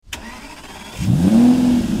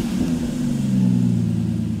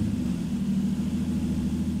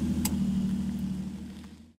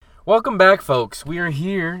Welcome back, folks. We are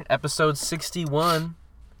here, episode 61. Do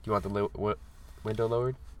you want the window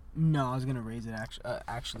lowered? No, I was going to raise it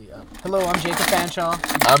actually up. Hello, I'm Jacob Fanshaw.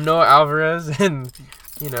 I'm Noah Alvarez, and,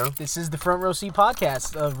 This is the Front Row Seat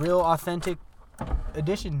Podcast, a real authentic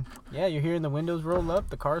edition. Yeah, you're hearing the windows roll up,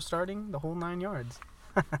 the car's starting, the whole 9 yards.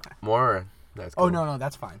 More. That's cool. Oh, no,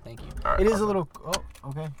 that's fine. Thank you. All right, it is awesome. a little... Oh,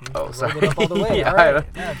 okay. Oh, sorry. Roll it up all the way. Yeah, all right.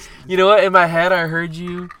 Yeah, you know what? In my head, I heard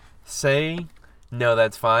you say, no,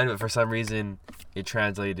 that's fine, but for some reason, it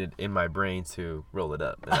translated in my brain to roll it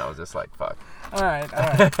up, and I was just like, fuck. All right.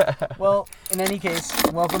 Well, in any case,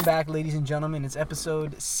 welcome back, ladies and gentlemen. It's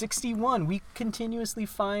episode 61. We continuously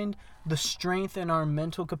find the strength in our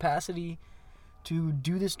mental capacity to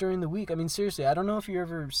do this during the week. I mean, seriously, I don't know if you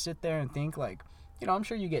ever sit there and think, like, I'm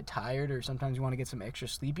sure you get tired or sometimes you want to get some extra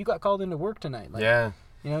sleep. You got called into work tonight. Like, yeah.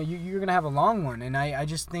 You're going to have a long one, and I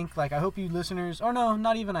just think, like, I hope you listeners, or no,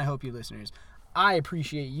 not even I hope you listeners, I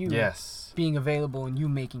appreciate you being available and you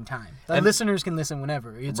making time. The listeners can listen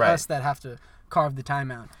whenever. It's us that have to carve the time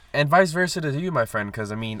out. And vice versa to you, my friend,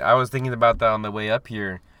 because, I was thinking about that on the way up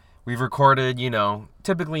here. We've recorded,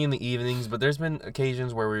 typically in the evenings, but there's been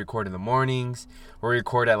occasions where we record in the mornings, where we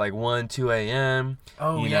record at like 1, 2 a.m.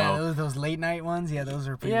 Oh, yeah, those late night ones. Yeah, those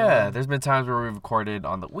are pretty long. There's been times where we've recorded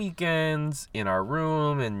on the weekends, in our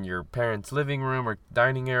room, in your parents' living room or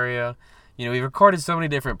dining area. We've recorded so many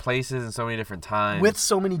different places and so many different times. With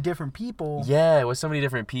so many different people. Yeah, with so many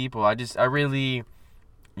different people. I really,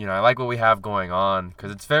 I like what we have going on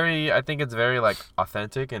because I think it's very, like,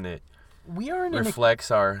 authentic and it reflects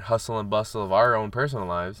our hustle and bustle of our own personal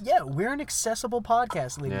lives. Yeah, we're an accessible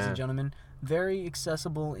podcast, ladies and gentlemen. Very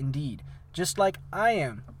accessible indeed. Just like I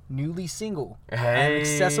am, newly single. Hey. I'm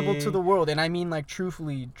accessible to the world, and I mean, like,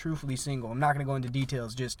 truthfully single. I'm not going to go into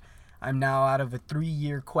details, just... I'm now out of a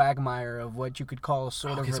 3-year quagmire of what you could call a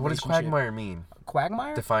sort of relationship. So what does quagmire mean?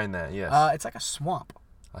 Quagmire? Define that, yes. It's like a swamp.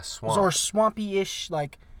 A swamp. Or swampy-ish,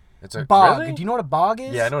 like, it's a bog. Really? Do you know what a bog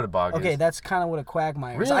is? Yeah, I know what a bog is. Okay, that's kind of what a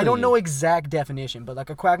quagmire is. Really? I don't know exact definition, but, like,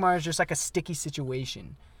 a quagmire is just like a sticky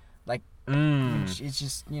situation. Like, it's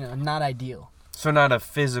just, not ideal. So not a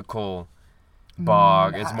physical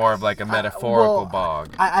bog. It's more of like a metaphorical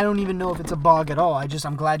bog. I don't even know if it's a bog at all.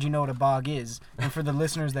 I'm glad you know what a bog is. And for the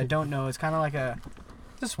listeners that don't know, it's kind of like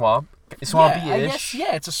it's a swamp. Swampy-ish. Yeah, I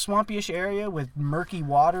guess, it's a swampy-ish area with murky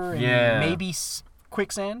water and maybe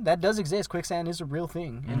quicksand. That does exist. Quicksand is a real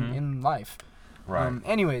thing in life. Right.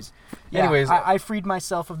 Anyways, I freed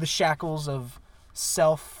myself of the shackles of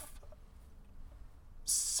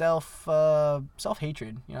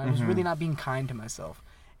self-hatred. I was really not being kind to myself.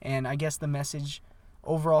 And I guess the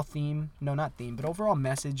overall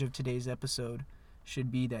message of today's episode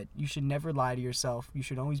should be that you should never lie to yourself. You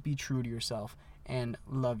should always be true to yourself and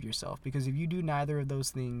love yourself. Because if you do neither of those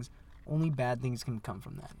things, only bad things can come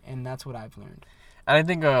from that. And that's what I've learned. And I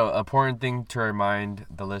think an important thing to remind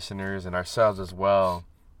the listeners and ourselves as well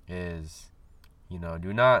is,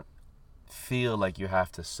 do not feel like you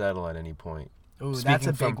have to settle at any point. Oh, that's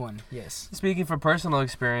a big one, yes. Speaking from personal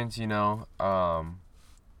experience,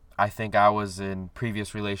 I think I was in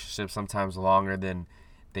previous relationships sometimes longer than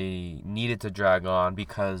they needed to drag on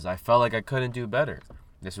because I felt like I couldn't do better.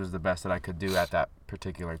 This was the best that I could do at that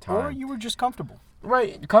particular time. Or you were just comfortable.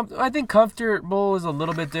 Right. I think comfortable is a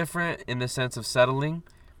little bit different in the sense of settling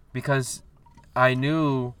because I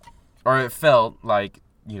knew, or it felt like,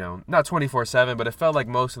 not 24/7, but it felt like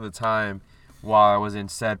most of the time while I was in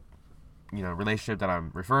said, relationship that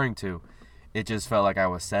I'm referring to, it just felt like I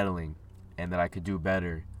was settling and that I could do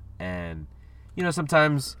better. And,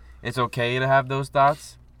 sometimes it's okay to have those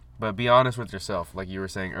thoughts, but be honest with yourself. Like you were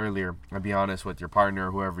saying earlier, or be honest with your partner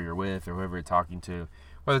or whoever you're with or whoever you're talking to,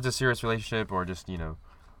 whether it's a serious relationship or just, a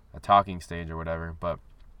talking stage or whatever. But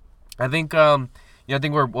I think, what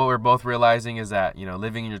we're both realizing is that,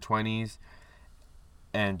 living in your 20s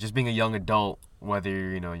and just being a young adult, whether,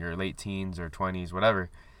 you're late teens or 20s,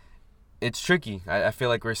 whatever, it's tricky. I feel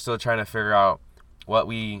like we're still trying to figure out what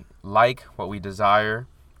we like, what we desire,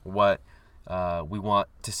 what we want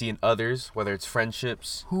to see in others, whether it's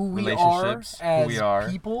friendships, relationships, who we are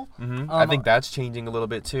as people. I think that's changing a little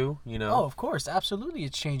bit too, Oh, of course, absolutely,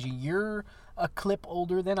 it's changing. You're a clip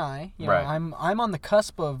older than I. Right. I'm on the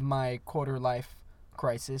cusp of my quarter life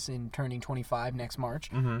crisis in turning 25 next March.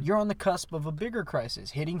 You're on the cusp of a bigger crisis,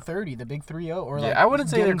 hitting 30, the big 3-0. Or I wouldn't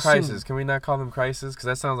say they're crisis. Can we not call them crisis? Because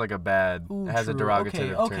that sounds like it has a derogatory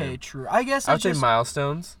term. Okay, true. I guess I would say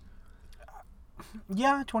milestones.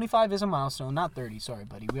 Yeah, 25 is a milestone, not 30. Sorry,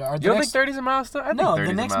 buddy. You don't think 30 is a milestone? I think 30 the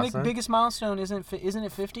is a next biggest milestone isn't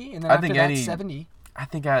it 50? And then after that, 70. I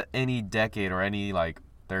think at any decade or any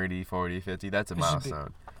 30, 40, 50, that's a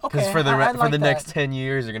milestone. Because Okay, for the I for like the next that. 10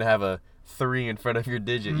 years, you're gonna have a 3 in front of your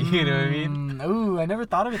digit. You know what I mean? Ooh, I never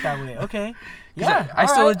thought of it that way. Okay. 'Cause Yeah. I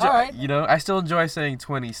still enjoy. All right. You know, I still enjoy saying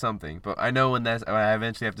 20 something, but I know when I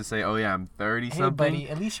eventually have to say, oh yeah, I'm 30 Hey, something. buddy,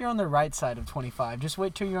 at least you're on the right side of 25. Just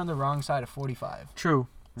wait till you're on the wrong side of 45. True.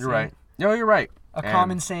 You're See? right. No, you're right. A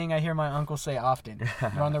common saying I hear my uncle say often.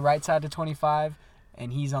 You're on the right side of 25,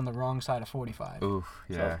 and he's on the wrong side of 45. Oof.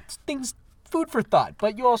 Yeah. So, it's things, food for thought.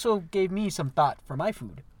 But you also gave me some thought for my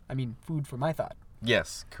food. I mean, food for my thought.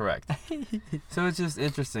 Yes, correct. So it's just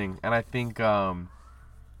interesting, and I think,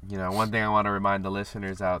 you know, one thing I want to remind the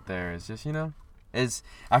listeners out there is just, you know,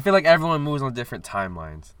 I feel like everyone moves on different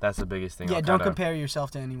timelines. That's the biggest thing. Yeah, don't compare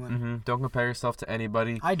yourself to anyone. Don't compare yourself to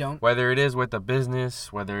anybody. I don't. Whether it is with a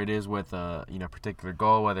business, whether it is with a particular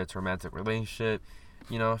goal, whether it's a romantic relationship.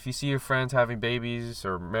 You know, if you see your friends having babies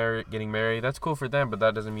or getting married, that's cool for them, but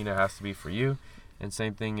that doesn't mean it has to be for you. And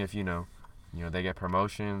same thing if you know they get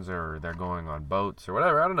promotions or they're going on boats or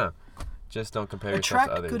whatever. I don't know. Just don't compare yourself to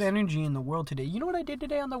Attract others. good energy in the world today. You know what I did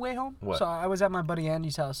today on the way home? What? So I was at my buddy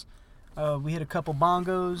Andy's house. We hit a couple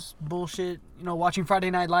bongos, bullshit. You know, watching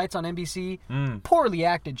Friday Night Lights on NBC. Poorly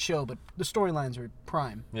acted show, but the storylines were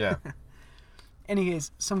prime. Yeah.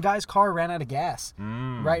 Anyways, some guy's car ran out of gas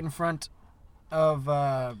right in front of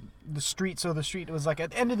the street. So the street was like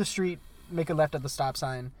at the end of the street, make a left at the stop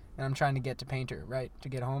sign, and I'm trying to get to Painter, right? To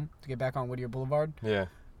get home, to get back on Whittier Boulevard. Yeah.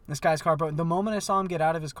 This guy's car broke. The moment I saw him get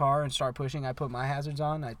out of his car and start pushing, I put my hazards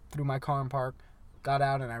on. I threw my car in park, got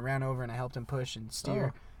out, and I ran over and I helped him push and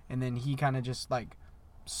steer. Oh. And then he kind of just like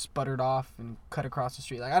sputtered off and cut across the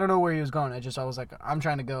street. Like I don't know where he was going. I was like, I'm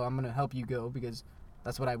trying to go. I'm gonna help you go because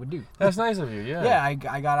that's what I would do. That's nice of you. Yeah. Yeah, I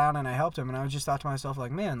got out and I helped him, and I just thought to myself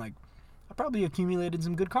like, man, like I probably accumulated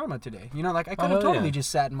some good karma today. You know, like I could have totally just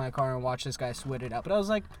sat in my car and watched this guy sweat it out. But I was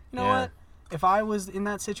like, you know what? If I was in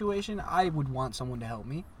that situation, I would want someone to help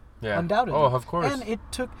me. Yeah. Undoubtedly. Oh, of course. And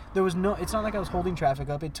it's not like I was holding traffic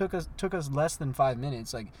up. It took us less than 5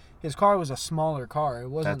 minutes. Like his car was a smaller car. It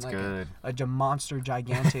wasn't a monster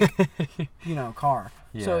gigantic, car.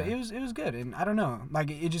 Yeah. So it was good. And I don't know,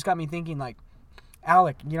 like it just got me thinking like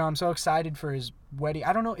Alec, I'm so excited for his wedding.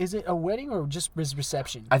 I don't know, is it a wedding or just his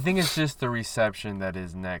reception? I think it's just the reception that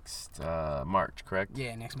is next March, correct?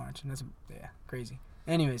 Yeah, next March. And that's crazy.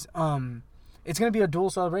 Anyways, it's going to be a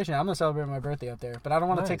dual celebration. I'm going to celebrate my birthday up there, but I don't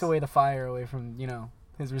want to take away the fire away from,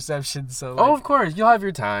 his reception. So of course. You'll have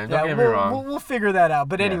your time. Don't get me wrong. We'll figure that out.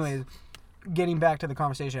 But anyways, getting back to the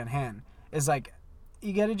conversation at hand, is like,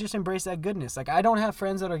 you got to just embrace that goodness. Like, I don't have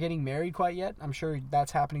friends that are getting married quite yet. I'm sure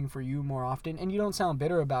that's happening for you more often. And you don't sound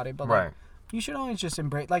bitter about it, but like, you should always just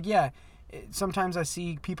embrace, like, sometimes I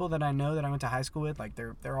see people that I know that I went to high school with, like,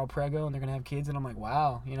 they're all preggo and they're going to have kids. And I'm like,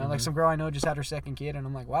 wow. Like some girl I know just had her second kid. And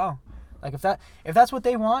I'm like, wow. Like if that's what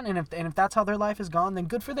they want, and if that's how their life is gone, then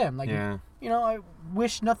good for them. Like, I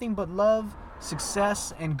wish nothing but love,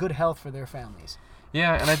 success, and good health for their families.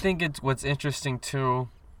 Yeah, and I think it's what's interesting too,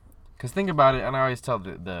 because think about it, and I always tell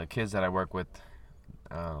the kids that I work with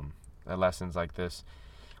at lessons like this.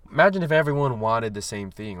 Imagine if everyone wanted the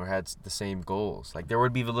same thing or had the same goals. Like there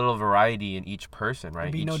would be a little variety in each person, right?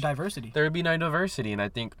 There'd be no diversity. There would be no diversity, and I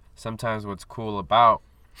think sometimes what's cool about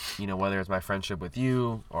whether it's my friendship with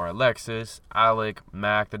you or Alexis, Alec,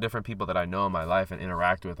 Mac, the different people that I know in my life and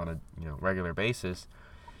interact with on a regular basis,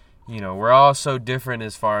 we're all so different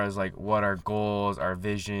as far as like what our goals, our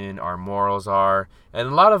vision, our morals are. And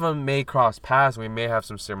a lot of them may cross paths. We may have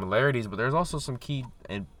some similarities, but there's also some key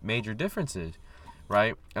and major differences,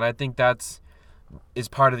 right? And I think is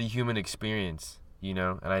part of the human experience,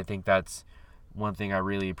 and I think that's one thing I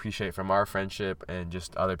really appreciate from our friendship and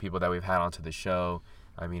just other people that we've had onto the show.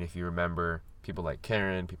 I mean, if you remember, people like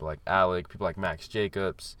Karen, people like Alec, people like Max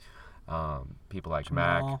Jacobs, people like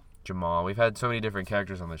Jamal. We've had so many different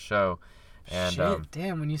characters on the show. And, shit,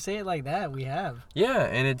 damn, when you say it like that, we have. Yeah,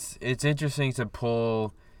 and it's interesting to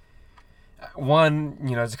pull, one,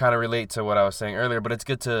 to kind of relate to what I was saying earlier, but it's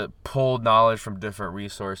good to pull knowledge from different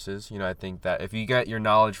resources. I think that if you get your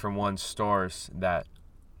knowledge from one source, that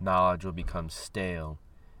knowledge will become stale.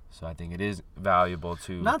 So I think it is valuable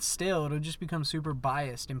to... Not stale, it'll just become super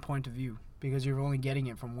biased in point of view because you're only getting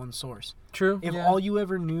it from one source. True. If all you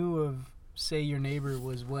ever knew of, say, your neighbor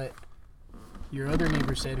was what your other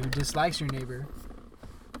neighbor said who dislikes your neighbor,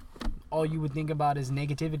 all you would think about is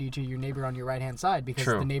negativity to your neighbor on your right-hand side because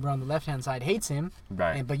the neighbor on the left-hand side hates him.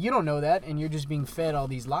 Right. But you don't know that, and you're just being fed all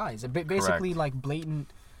these lies. Basically, like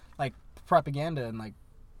blatant like propaganda and like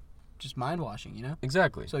just mind washing,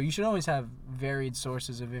 Exactly. So you should always have varied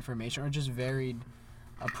sources of information or just varied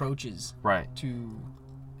approaches right to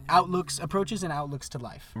approaches and outlooks to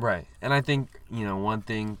life. Right. And I think, one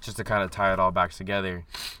thing, just to kind of tie it all back together,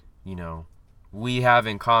 we have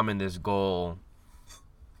in common this goal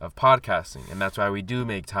of podcasting. And that's why we do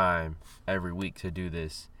make time every week to do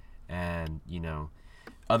this. And,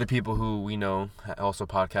 other people who we know also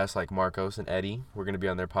podcast, like Marcos and Eddie. We're going to be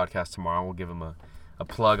on their podcast tomorrow. We'll give them a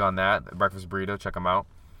plug on that. Breakfast Burrito, check them out.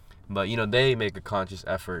 But, they make a conscious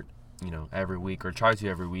effort, every week, or try to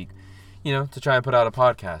every week, to try and put out a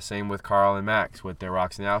podcast. Same with Carl and Max with their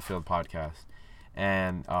Rocks in the Outfield podcast.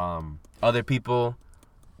 And other people,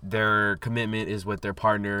 their commitment is with their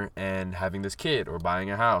partner and having this kid or buying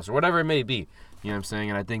a house or whatever it may be. You know what I'm saying?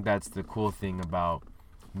 And I think that's the cool thing about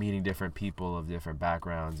meeting different people of different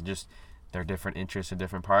backgrounds and just their different interests and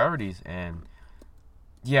different priorities. And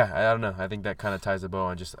yeah, I don't know. I think that kind of ties the bow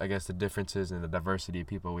on just, I guess, the differences and the diversity of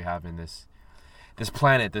people we have in this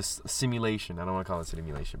planet, this simulation. I don't want to call it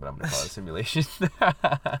simulation, but I'm going to call it simulation.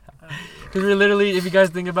 Because we're literally, if you guys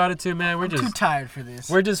think about it too, man, I'm too tired for this.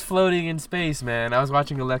 We're just floating in space, man. I was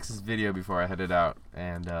watching Alexa's video before I headed out,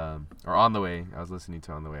 and or on the way. I was listening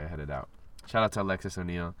to on the way I headed out. Shout out to Alexis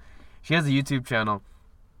O'Neill. She has a YouTube channel,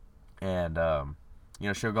 and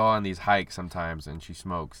she'll go on these hikes sometimes, and she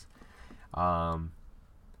smokes.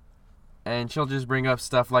 And she'll just bring up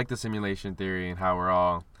stuff like the simulation theory and how we're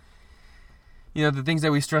all, the things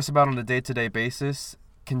that we stress about on a day-to-day basis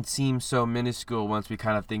can seem so minuscule once we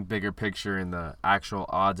kind of think bigger picture in the actual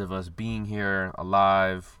odds of us being here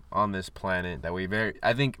alive on this planet that we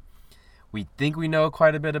think we know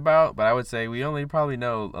quite a bit about, but I would say we only probably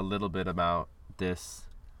know a little bit about this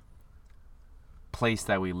place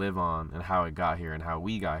that we live on and how it got here and how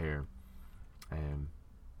we got here. And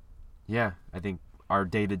yeah, I think our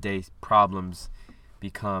day-to-day problems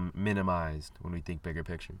become minimized when we think bigger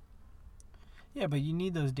picture. Yeah, but you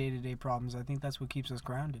need those day-to-day problems. I think that's what keeps us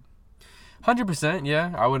grounded. 100%,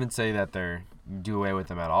 yeah. I wouldn't say that they're do away with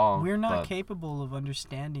them at all. We're not capable of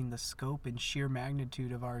understanding the scope and sheer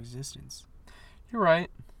magnitude of our existence. You're right.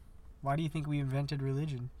 Why do you think we invented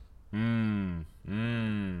religion? I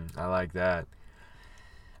like that.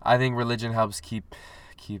 I think religion helps keep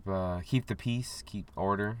the peace, keep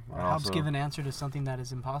order. It helps give an answer to something that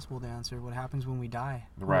is impossible to answer. What happens when we die?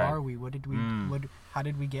 Right. Who are we? What did we? How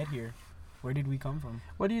did we get here? Where did we come from?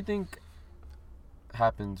 What do you think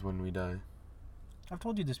happens when we die? I've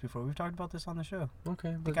told you this before. We've talked about this on the show. Okay.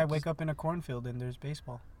 I think I wake up in a cornfield and there's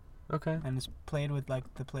baseball. Okay. And it's played with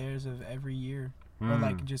like the players of every year, or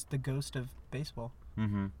like just the ghost of baseball.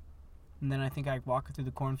 Mm-hmm. And then I think I walk through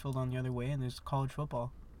the cornfield on the other way and there's college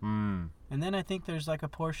football. And then I think there's like a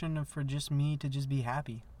portion for just me to just be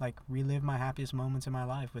happy, like relive my happiest moments in my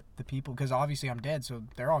life with the people, because obviously I'm dead, so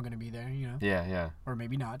they're all gonna be there, Yeah. Or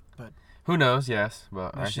maybe not, but who knows? Yes,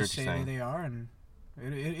 but let's just say that they are, and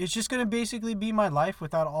it's just gonna basically be my life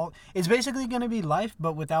without all. It's basically gonna be life,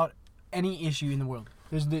 but without any issue in the world.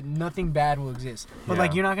 Nothing bad will exist, but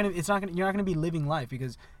like you're not gonna be living life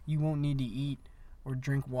because you won't need to eat or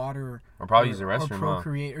drink water or probably use the restroom, or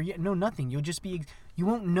procreate or nothing. You'll just be. You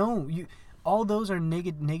won't know. All those are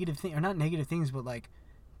negative things, or not negative things, but like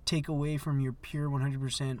take away from your pure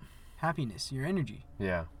 100% happiness, your energy.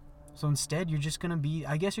 Yeah. So instead, you're just gonna be.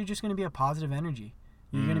 I guess you're just gonna be a positive energy.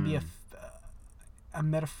 You're gonna be a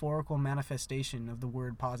metaphorical manifestation of the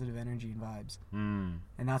word positive energy and vibes.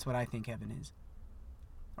 And that's what I think heaven is.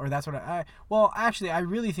 Or that's what I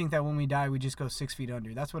really think that when we die, we just go 6 feet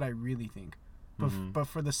under. That's what I really think. But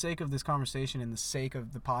for the sake of this conversation and the sake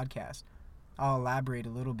of the podcast, I'll elaborate a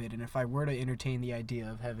little bit. And if I were to entertain the idea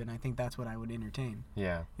of heaven, I think that's what I would entertain.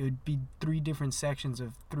 Yeah. It would be 3 different sections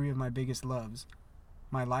of 3 of my biggest loves.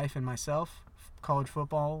 My life and myself, college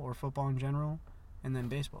football or football in general, and then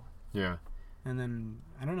baseball. Yeah. And then,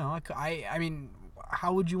 I don't know. I mean,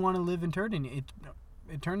 how would you want to live eternity?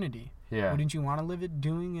 Yeah. Wouldn't you want to live it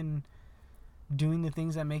doing the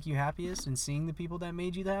things that make you happiest and seeing the people that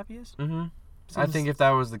made you the happiest? Mm-hmm. I think if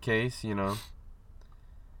that was the case,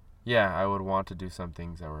 yeah, I would want to do some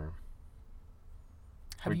things that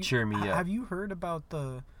would cheer me up. Have you heard about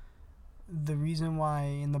the reason why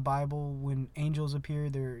in the Bible when angels appear,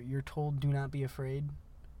 you're told do not be afraid?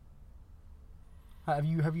 Have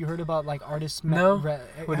you heard about like artists? No.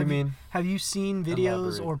 What do you mean? Have you seen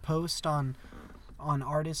videos or posts on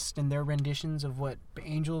artists and their renditions of what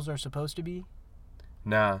angels are supposed to be?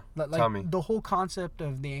 Nah. Tell me. The whole concept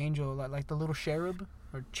of the angel, like the little cherub,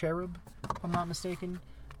 if I'm not mistaken.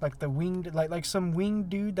 Like the winged, like some winged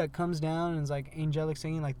dude that comes down and is like angelic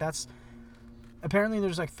singing. Like that's apparently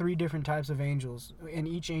there's like 3 different types of angels, and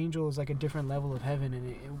each angel is like a different level of heaven.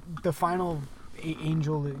 And the final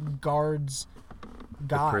angel guards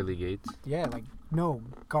God. The pearly gates. Yeah, like no,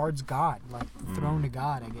 guards God, like the throne to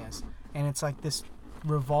God, I guess. And it's like this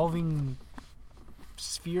revolving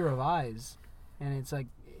sphere of eyes, and it's like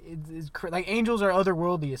like angels are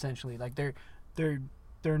otherworldly essentially. Like they're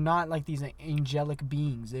not like these angelic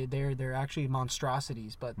beings. They're actually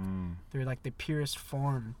monstrosities, but they're like the purest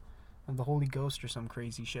form of the Holy Ghost or some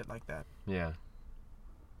crazy shit like that. Yeah.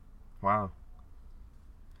 Wow.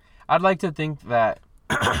 I'd like to think that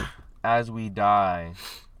as we die,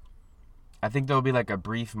 I think there'll be like a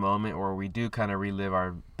brief moment where we do kind of relive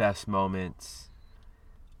our best moments,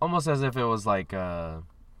 almost as if it was like a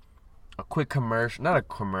quick commercial, not a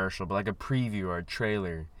commercial, but like a preview or a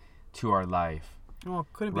trailer to our life. Well,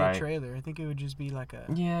 it couldn't be a trailer. I think it would just be like a...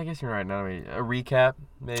 Yeah, I guess you're right. Not a recap,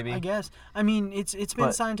 maybe. I guess. I mean, it's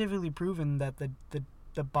been scientifically proven that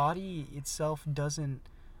the body itself doesn't...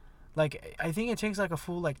 Like, I think it takes like a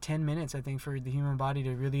full 10 minutes, I think, for the human body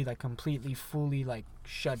to really like completely, fully like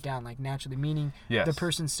shut down, like naturally, meaning the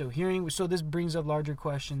person's still hearing. So this brings up larger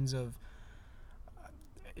questions of,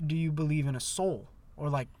 do you believe in a soul? Or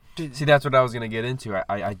like... See, that's what I was going to get into.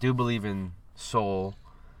 I do believe in soul.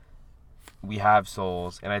 We have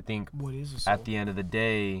souls, and I think what is a soul? At the end of the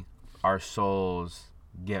day, our souls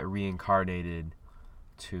get reincarnated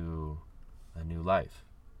to a new life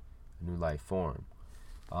form.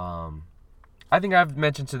 I think I've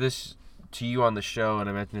mentioned to you on the show, and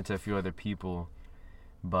I mentioned it to a few other people,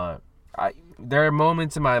 but there are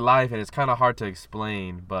moments in my life, and it's kind of hard to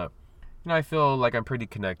explain, but I feel like I'm pretty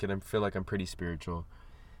connected. I feel like I'm pretty spiritual,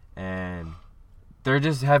 and there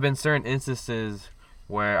just have been certain instances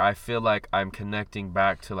where I feel like I'm connecting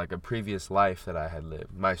back to like a previous life that I had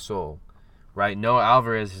lived, my soul, right? Noah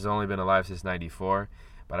Alvarez has only been alive since 94,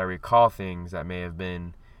 but I recall things that may have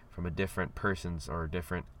been from a different person's or a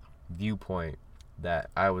different viewpoint that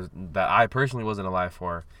I personally wasn't alive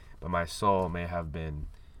for, but my soul may have been,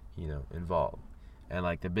 involved. And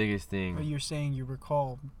like the biggest thing... But you're saying you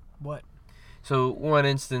recall what? So one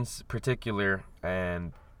instance particular,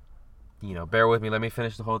 and bear with me. Let me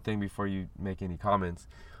finish the whole thing before you make any comments.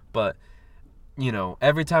 But,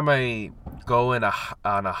 every time I go on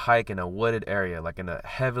a hike in a wooded area, like in a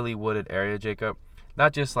heavily wooded area, Jacob,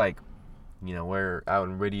 not just like, we're out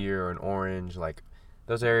in Whittier or in Orange, like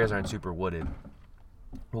those areas aren't super wooded.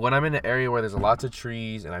 But when I'm in an area where there's lots of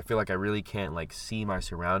trees and I feel like I really can't like see my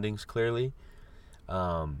surroundings clearly,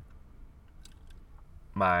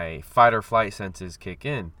 my fight or flight senses kick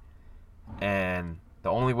in. And the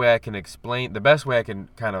only way I can explain, the best way I can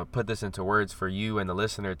kind of put this into words for you and the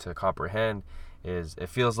listener to comprehend is it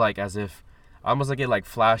feels like as if, I almost get like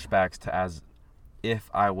flashbacks to as if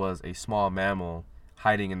I was a small mammal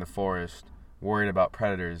hiding in the forest, worried about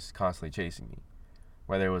predators constantly chasing me.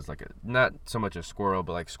 Whether it was like not so much a squirrel,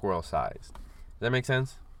 but like squirrel sized. Does that make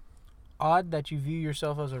sense? Odd that you view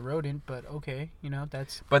yourself as a rodent, but okay,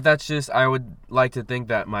 that's... But that's just, I would like to think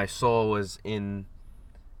that my soul was in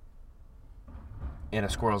a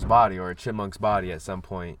squirrel's body or a chipmunk's body at some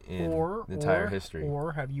point in the entire history.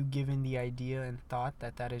 Or have you given the idea and thought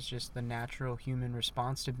that is just the natural human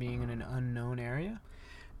response to being in an unknown area?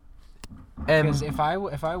 Because if I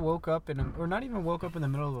woke up or not even woke up in the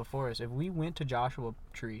middle of a forest, if we went to Joshua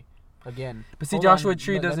Tree again, but see, Joshua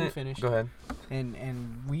Tree doesn't. Let me finish. Go ahead.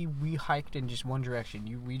 And we hiked in just one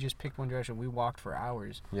direction. We just picked one direction. We walked for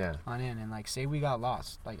hours. Yeah. On end, and like say we got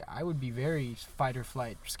lost, like I would be very fight or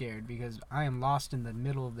flight scared because I am lost in the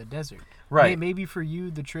middle of the desert. Right. Maybe for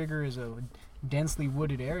you the trigger is a densely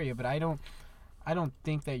wooded area, but I don't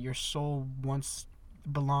think that your soul once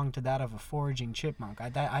belonged to that of a foraging chipmunk.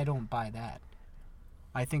 I don't buy that.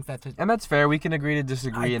 I think that... And that's fair. We can agree to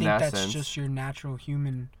disagree in that sense. I think that's just your natural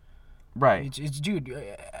human... Right. It's dude,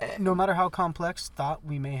 no matter how complex thought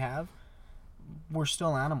we may have, we're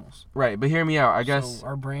still animals. Right, but hear me out. I guess... So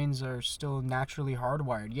our brains are still naturally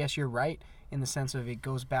hardwired. Yes, you're right in the sense of it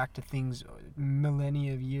goes back to things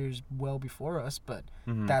millennia of years well before us, but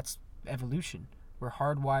that's evolution. We're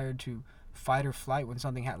hardwired to fight or flight when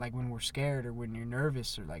something like when we're scared or when you're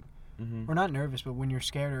nervous or like or not nervous, but when you're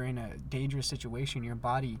scared or in a dangerous situation, your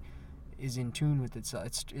body is in tune with itself.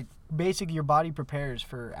 It basically your body prepares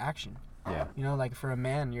for action. Yeah. Like for a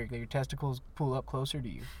man, your testicles pull up closer to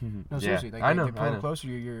you. No, seriously, yeah. like they pull up closer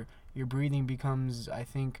to you. Your breathing becomes, I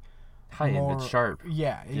think, heightened. It's sharp.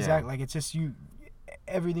 Yeah, exactly. Yeah. Like it's just you.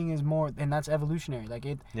 Everything is more, and that's evolutionary. Like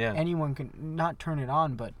it. Yeah. Anyone can not turn it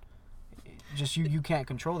on, but just you can't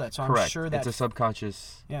control that. So Correct. I'm sure that it's a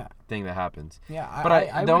subconscious thing that happens. Yeah. But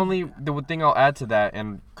the thing I'll add to that,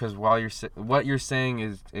 and because what you're saying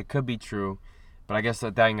is it could be true, but I guess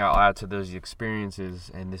the thing I'll add to those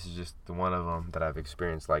experiences, and this is just the one of them that I've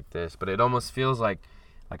experienced like this, but it almost feels like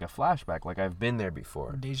a flashback, like I've been there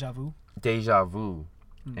before. Deja vu. deja vu,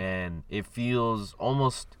 and it feels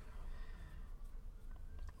almost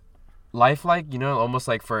lifelike, you know, almost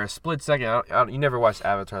like for a split second. You never watched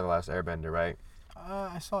Avatar: The Last Airbender, right?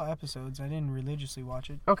 I saw episodes. I didn't religiously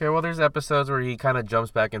watch it. Okay, well, there's episodes where he kind of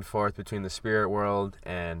jumps back and forth between the spirit world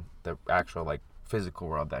and the actual, like, physical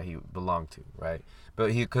world that he belonged to, right?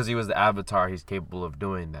 But because he was the Avatar, he's capable of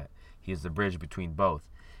doing that. He's the bridge between both.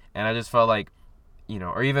 And I just felt like, you know,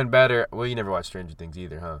 or even better, well, you never watched Stranger Things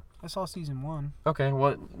either, huh? I saw season 1. Okay,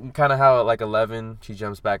 well, kind of how at, like, 11, she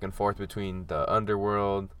jumps back and forth between the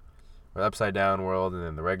underworld, or upside down world, and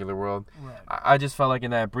then the regular world. Right. I just felt like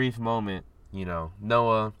in that brief moment, you know,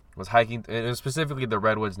 Noah was hiking, it was specifically the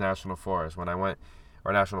Redwoods National Forest when I went,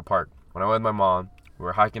 or National Park. When I went with my mom, we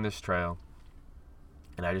were hiking this trail,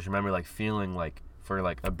 and I just remember, like, feeling like, for,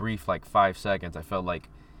 like, a brief, like, 5 seconds, I felt like,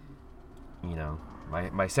 you know,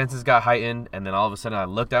 my senses got heightened, and then all of a sudden I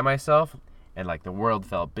looked at myself, and, like, the world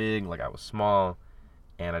felt big, like I was small,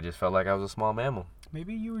 and I just felt like I was a small mammal.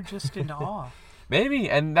 Maybe you were just in awe. Maybe,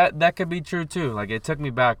 and that could be true, too. Like, it took me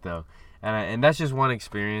back, though, and that's just one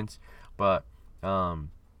experience. But,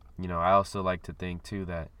 you know, I also like to think, too,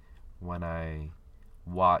 that when I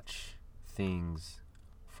watch things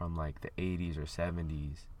from, like, the 80s or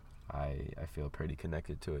 70s, I feel pretty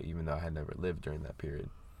connected to it, even though I had never lived during that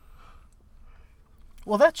period.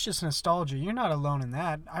 Well, that's just nostalgia. You're not alone in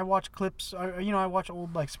that. I watch clips, I watch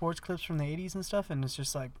old, like, sports clips from the 80s and stuff, and it's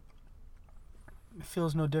just, like, it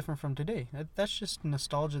feels no different from today. That's just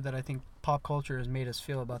nostalgia that I think pop culture has made us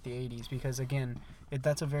feel about the 80s because, again,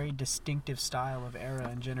 that's a very distinctive style of era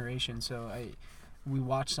and generation. So we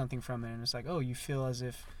watch something from it and it's like, oh, you feel as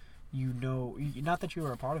if you know, not that you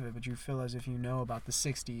were a part of it, but you feel as if you know about the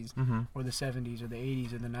 60s or the 70s or the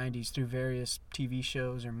 80s or the 90s through various TV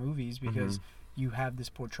shows or movies because you have this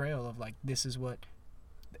portrayal of, like, this is what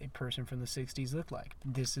a person from the 60s looked like.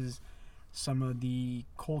 This is some of the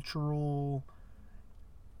cultural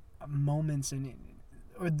moments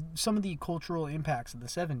or some of the cultural impacts of the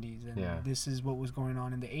 70s, and this is what was going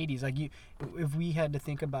on in the 80s. Like, if we had to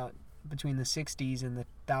think about between the 60s and the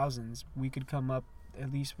thousands, we could come up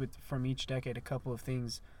at least with from each decade a couple of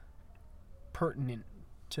things pertinent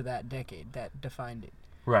to that decade that defined it,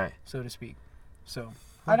 right, so to speak. So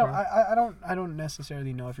okay. I don't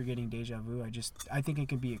necessarily know if you're getting deja vu. I think it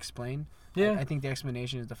can be explained. I think the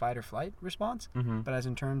explanation is the fight or flight response. But as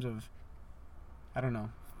in terms of, I don't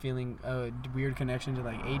know, feeling a weird connection to,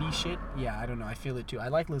 like, 80s shit. Yeah, I don't know. I feel it too. I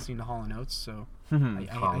like listening to Hall & Oates, so I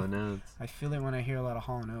feel it when I hear a lot of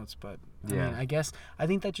Hall & Oates. But I mean, I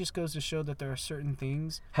think that just goes to show that there are certain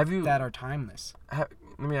things that are timeless. Let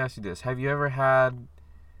me ask you this: have you ever had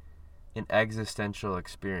an existential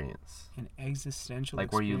experience? An existential like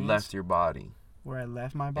experience? Where you left your body? Where I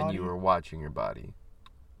left my body? And you were watching your body.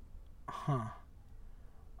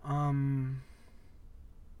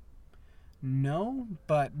 No,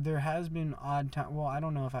 but there has been odd times. Well, I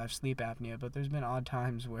don't know if I have sleep apnea, but there's been odd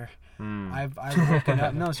times where I've woken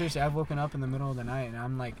up. No, seriously, I've woken up in the middle of the night and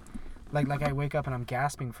I'm like I wake up and I'm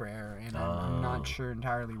gasping for air and I'm not sure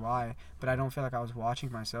entirely why, but I don't feel like I was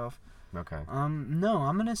watching myself. Okay. No,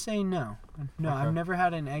 I'm gonna say no. No, okay. I've never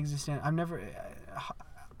had an I've never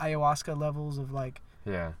ayahuasca levels of, like,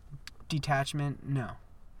 detachment. No.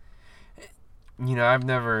 You know, I've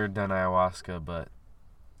never done ayahuasca, but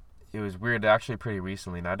it was weird actually pretty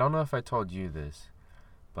recently. And I don't know if I told you this,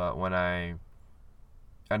 but when I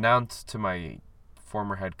announced to my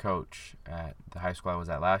former head coach at the high school I was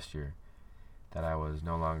at last year that I was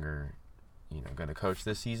no longer, you know, going to coach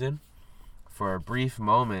this season, for a brief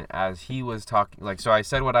moment as he was talking, like, so I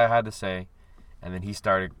said what I had to say, and then he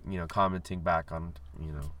started, you know, commenting back on,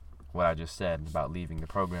 you know, what I just said about leaving the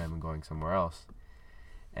program and going somewhere else.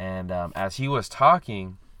 And as he was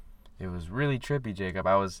talking, it was really trippy, Jacob.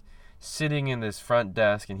 I was sitting in this front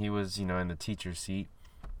desk, and he was, you know, in the teacher's seat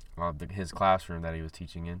of his classroom that he was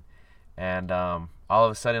teaching in. And all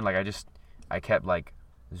of a sudden, like, I kept, like,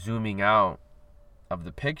 zooming out of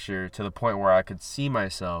the picture to the point where I could see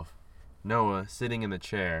myself, Noah, sitting in the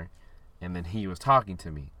chair, and then he was talking to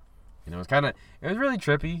me. And it was really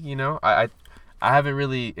trippy, you know. I haven't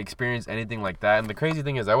really experienced anything like that. And the crazy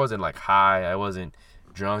thing is, I wasn't, like, high. I wasn't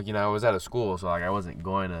drunk, you know. I was at a school, so, like, I wasn't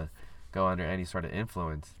going to go under any sort of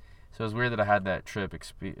influence. So it was weird that I had that trip,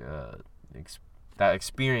 that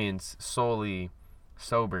experience solely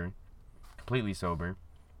sober, completely sober.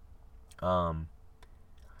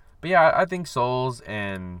 But yeah, I think souls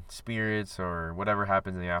and spirits or whatever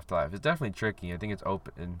happens in the afterlife is definitely tricky. I think it's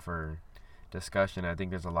open for discussion. I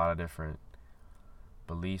think there's a lot of different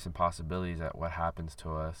beliefs and possibilities at what happens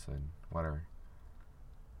to us and whatever.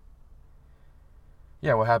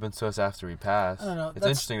 Yeah, what happens to us after we pass? I don't know. It's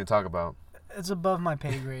interesting to talk about. It's above my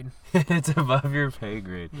pay grade. It's above your pay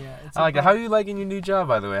grade. Yeah, it's I like it. How are you liking your new job,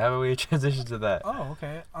 by the way? How about we transition to that? Oh,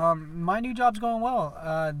 okay. My new job's going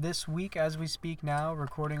well. This week, as we speak now,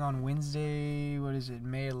 recording on Wednesday, what is it,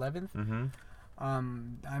 May 11th? Mm-hmm.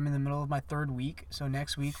 I'm in the middle of my 3rd week, so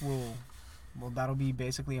next week that'll be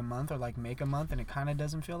basically a month, or like make a month, and it kind of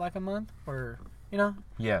doesn't feel like a month, or, you know?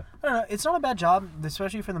 Yeah. I don't know. It's not a bad job,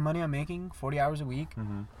 especially for the money I'm making, 40 hours a week.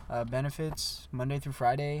 Mm-hmm. Benefits, Monday through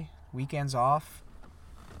Friday, weekends off,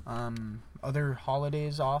 other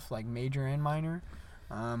holidays off, like major and minor,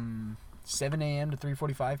 7 a.m. to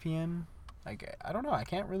 3:45 p.m. Like, I don't know. I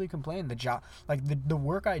can't really complain. The job, like the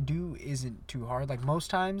work I do isn't too hard. Like, most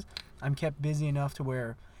times I'm kept busy enough to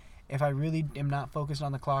where if I really am not focused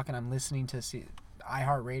on the clock and I'm listening to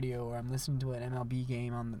iHeartRadio, or I'm listening to an MLB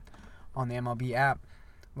game on the MLB app,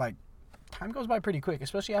 like, time goes by pretty quick,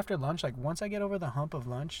 especially after lunch. Like, once I get over the hump of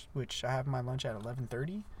lunch, which I have my lunch at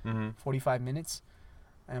 11:30, 45 minutes,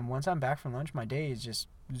 and once I'm back from lunch, my day is just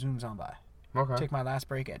zooms on by. Okay. Take my last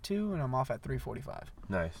break at 2, and I'm off at 3:45.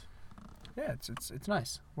 Nice. Yeah, it's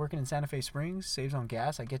nice. Working in Santa Fe Springs saves on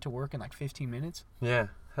gas. I get to work in like 15 minutes. Yeah.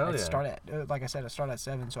 Hell I yeah. start at like I said, I start at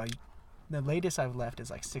 7, so the latest I've left is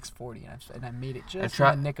like 6:40, and I made it just in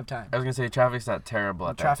the nick of time. I was gonna say traffic's not terrible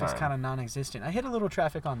at that time. Traffic's kind of non-existent. I hit a little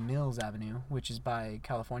traffic on Mills Avenue, which is by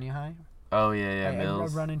California High. Oh yeah,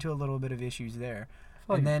 Mills. I run into a little bit of issues there,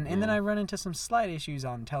 and then I run into some slight issues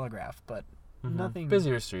on Telegraph, but nothing.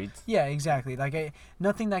 Busier streets. Yeah, exactly. Like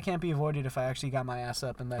nothing that can't be avoided if I actually got my ass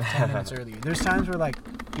up and left 10 minutes earlier. There's times where, like,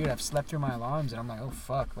 dude, I've slept through my alarms and I'm like, oh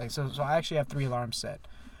fuck. Like, so I actually have 3 alarms set.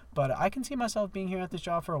 But I can see myself being here at this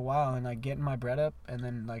job for a while and, like, getting my bread up and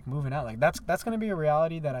then, like, moving out. Like, that's going to be a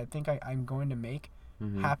reality that I think I'm going to make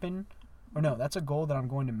happen. Or no, that's a goal that I'm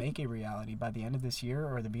going to make a reality by the end of this year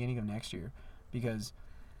or the beginning of next year. Because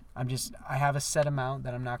I have a set amount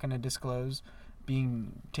that I'm not going to disclose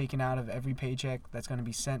being taken out of every paycheck that's going to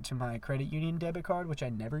be sent to my credit union debit card, which I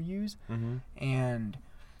never use. And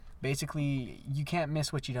basically, you can't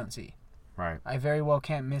miss what you don't see. Right. I very well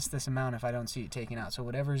can't miss this amount if I don't see it taken out. So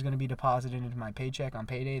whatever is going to be deposited into my paycheck on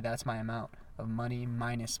payday, that's my amount of money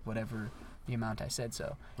minus whatever the amount I said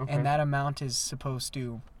so. Okay. And that amount is supposed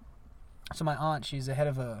to... So my aunt, she's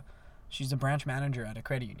a branch manager at a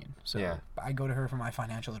credit union. So yeah. I go to her for my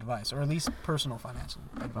financial advice, or at least personal financial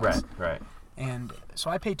advice. Right. And so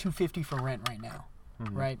I pay $250 for rent right now,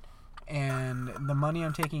 right? And the money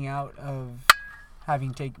I'm taking out of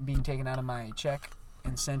being taken out of my check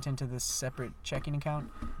and sent into this separate checking account,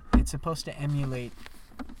 it's supposed to emulate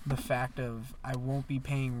the fact of I won't be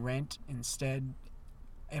paying rent. Instead,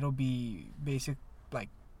 it'll be basic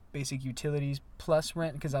utilities plus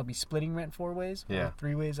rent, because I'll be splitting rent 4 ways, or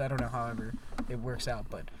 3 ways. I don't know, however it works out,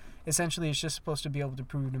 but essentially it's just supposed to be able to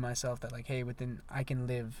prove to myself that, like, hey, I can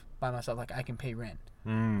live by myself, like, I can pay rent,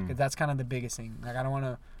 because that's kind of the biggest thing. Like, I don't want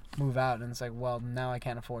to move out and it's like, well, now I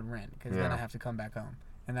can't afford rent, because then I have to come back home,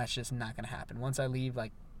 and that's just not gonna happen. Once I leave,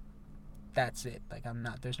 like, that's it. Like,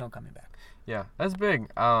 there's no coming back. Yeah, that's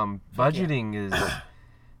big. Budgeting is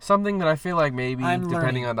something that I feel like maybe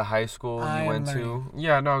depending on the high school you went to.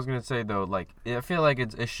 Yeah, no, I was gonna say though, like, I feel like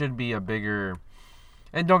it should be a bigger.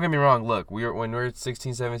 And don't get me wrong, look, when we're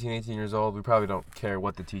 16, 17, 18 years old, we probably don't care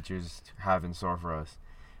what the teachers have in store for us.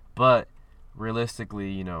 But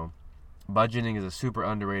realistically, you know, budgeting is a super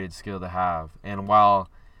underrated skill to have. And while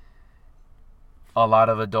a lot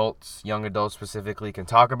of adults, young adults specifically, can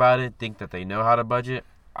talk about it, think that they know how to budget,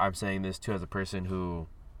 I'm saying this too as a person who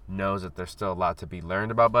knows that there's still a lot to be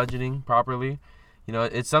learned about budgeting properly. You know,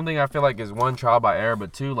 it's something I feel like is, one, trial by error,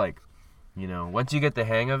 but 2, like, you know, once you get the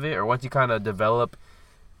hang of it, or once you kind of develop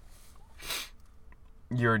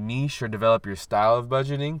your niche or develop your style of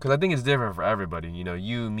budgeting, because I think it's different for everybody. You know,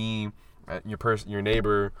 you, me, your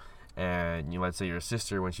neighbor, and, you know, let's say your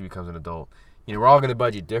sister when she becomes an adult. You know, we're all going to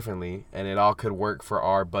budget differently, and it all could work for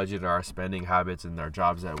our budget, our spending habits, and our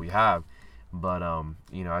jobs that we have. But,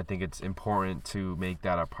 you know, I think it's important to make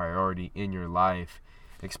that a priority in your life,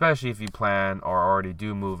 especially if you plan or already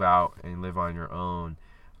do move out and live on your own.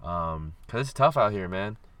 Because it's tough out here,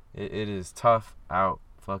 man. It is tough out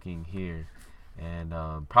fucking here. And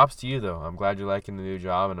props to you, though. I'm glad you're liking the new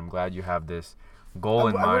job, and I'm glad you have this goal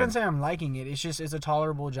in mind. I wouldn't say I'm liking it. It's a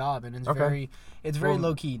tolerable job, and it's very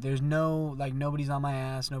low key. There's no, like, nobody's on my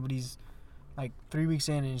ass. Nobody's, like, 3 weeks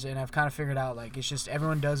in, and I've kind of figured out, like, it's just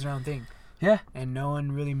everyone does their own thing. Yeah. And no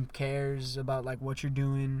one really cares about, like, what you're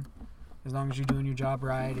doing, as long as you're doing your job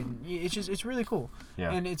right. And it's really cool.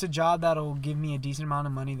 Yeah. And it's a job that'll give me a decent amount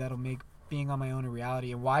of money that'll make being on my own a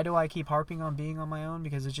reality. And why do I keep harping on being on my own?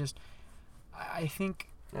 Because it's just, I think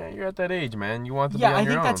Yeah, you're at that age, man. You want to be Yeah, on I your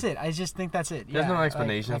think own. that's it. I just think that's it. There's yeah. no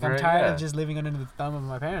explanation like for I'm it, tired yeah. of just living under the thumb of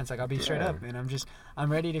my parents. Like, I'll be straight Yeah. up, and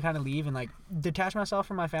I'm ready to kind of leave and like detach myself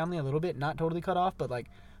from my family a little bit, not totally cut off, but like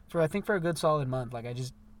I think for a good solid month. Like, I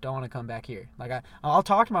just don't want to come back here. Like, I'll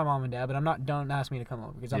talk to my mom and dad, but don't ask me to come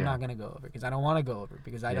over because I'm Yeah. not gonna go over because I don't want to go over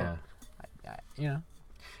because I don't. You know.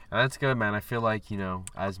 And that's good, man. I feel like,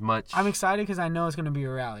 as much... I'm excited because I know it's gonna be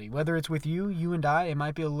a reality. Whether it's with you and I, it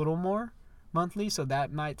might be a little more monthly, so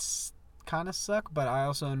that might kind of suck. But I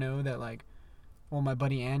also know that like, well, my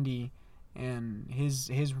buddy Andy and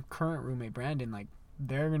his current roommate Brandon, like,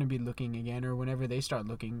 they're gonna be looking again, or whenever they start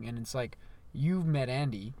looking, and it's like you've met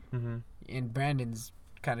Andy, Mm-hmm. and Brandon's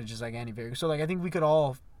kind of just like Andy Very. So like, I think we could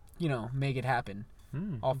all, make it happen.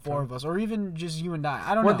 All four of us, or even just you and I.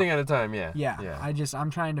 I don't know. One thing at a time, yeah. Yeah. I'm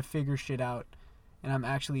trying to figure shit out, and I'm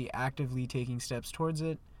actually actively taking steps towards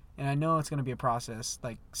it. And I know it's going to be a process.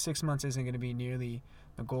 Like, 6 months isn't going to be nearly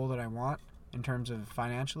the goal that I want in terms of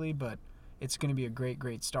financially, but it's going to be a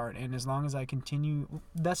great start. And as long as I continue,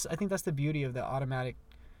 I think that's the beauty of the automatic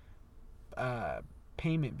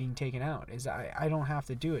payment being taken out, is I don't have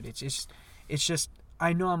to do it. It's just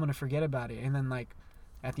I know I'm going to forget about it, and then like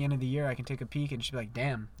at the end of the year I can take a peek and just be like,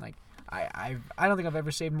 damn, like I don't think I've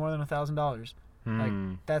ever saved more than $1,000.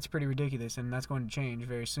 Like, that's pretty ridiculous, and that's going to change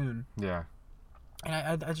very soon. Yeah.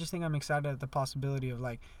 And I just think I'm excited at the possibility of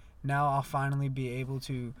like, now I'll finally be able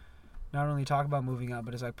to not only talk about moving out,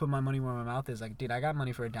 but it's like put my money where my mouth is. Like, dude, I got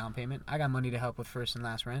money for a down payment. I got money to help with first and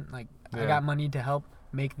last rent. Like, I got money to help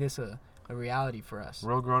make this a reality for us.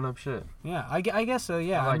 Real grown up shit. Yeah, I guess so.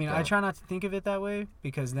 Yeah, I like I that. try not to think of it that way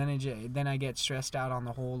because then I get stressed out on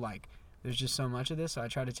the whole, like, there's just so much of this, so I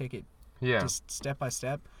try to take it just step by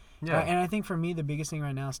step. Yeah. And I think for me, the biggest thing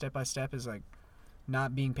right now, step by step, is like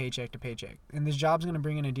not being paycheck to paycheck. And this job's gonna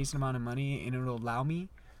bring in a decent amount of money, and it'll allow me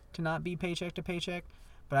to not be paycheck to paycheck.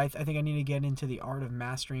 But I think I need to get into the art of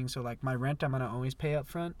mastering. So like, my rent, I'm gonna always pay up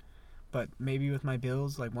front. But maybe with my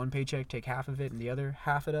bills, like, one paycheck, take half of it and the other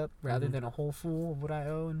half it up, rather than a whole full of what I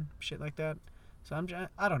owe and shit like that. So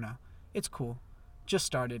I don't know. It's cool. Just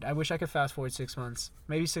started. I wish I could fast forward 6 months.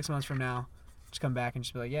 Maybe 6 months from now, just come back and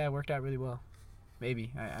just be like, yeah, it worked out really well.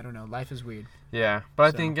 Maybe. I don't know. Life is weird. Yeah, but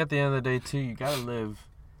I So- think at the end of the day, too, you gotta live.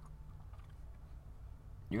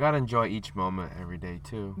 You gotta enjoy each moment every day,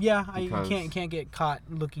 too. Yeah, you Because- can't get caught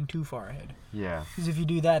looking too far ahead. Yeah. Because if you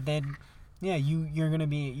do that, then yeah, you're gonna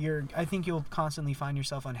be I think you'll constantly find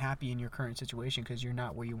yourself unhappy in your current situation because you're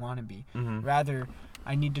not where you want to be. Mm-hmm. Rather,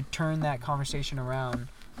 I need to turn that conversation around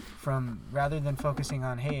from, rather than focusing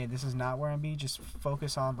on, hey, this is not where I'm be, just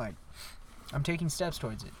focus on like, I'm taking steps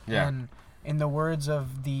towards it. Yeah. And in the words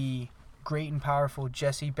of the great and powerful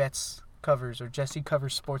Jesse Betts Covers, or Jesse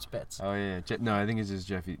Covers Sports Bets. Oh, yeah. No, I think it's just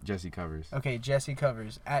Jesse Covers. Okay, Jesse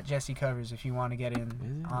Covers, at Jesse Covers, if you want to get Is it? Let me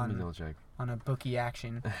in double check. on a bookie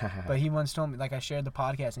action. But he once told me, like, I shared the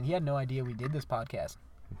podcast, and he had no idea we did this podcast.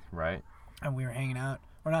 Right? And we were hanging out.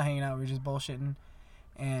 We're not hanging out, we were just bullshitting.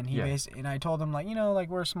 And he Yeah. and I told him, like, like,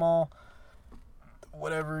 we're small,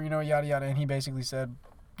 whatever, yada yada. And he basically said,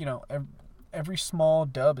 every small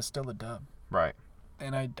dub is still a dub. Right.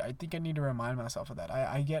 And I think I need to remind myself of that.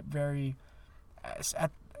 I get very,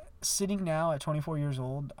 sitting now at 24 years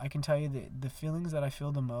old, I can tell you that the feelings that I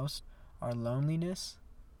feel the most are loneliness,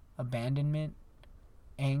 abandonment,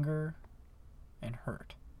 anger, and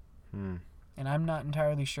hurt. Hmm. And I'm not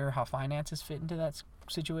entirely sure how finances fit into that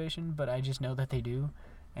situation, but I just know that they do.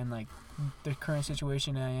 And like, the current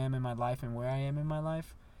situation I am in my life and where I am in my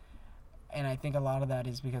life, and I think a lot of that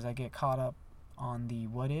is because I get caught up on the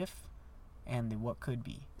what if and the what could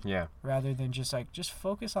be, Yeah. rather than just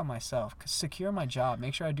focus on myself, secure my job,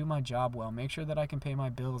 make sure I do my job well, make sure that I can pay my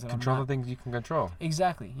bills, and Control I'm the things you can control.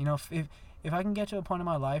 exactly. If I can get to a point in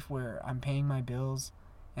my life where I'm paying my bills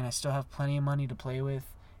and I still have plenty of money to play with,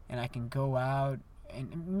 and I can go out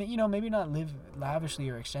and maybe not live lavishly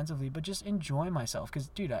or extensively, but just enjoy myself. Because,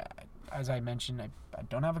 dude, as I mentioned, I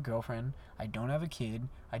don't have a girlfriend, I don't have a kid,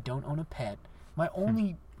 I don't own a pet. My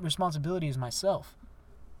only responsibility is myself.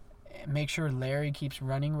 Make sure Larry keeps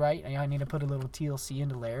running right. I need to put a little TLC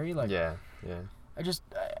into Larry. Like, Yeah. I just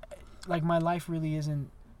like, my life really isn't,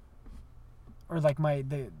 or like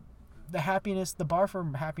the happiness, the bar for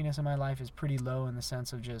happiness in my life is pretty low, in the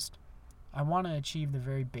sense of just, I want to achieve the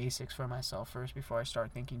very basics for myself first before I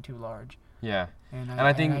start thinking too large. Yeah. And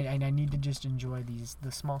I think- I need to just enjoy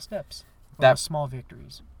the small steps, or That- the small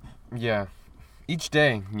victories. Yeah. Each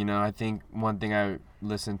day, I think one thing I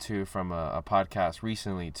listened to from a podcast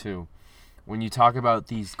recently, too, when you talk about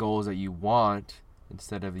these goals that you want,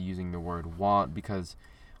 instead of using the word want, because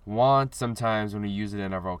want, sometimes when we use it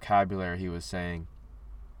in our vocabulary, he was saying,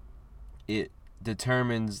 it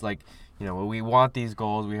determines, like, you know, we want these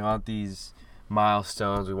goals, we want these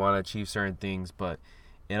milestones, we want to achieve certain things, but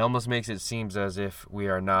it almost makes it seem as if we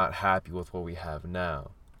are not happy with what we have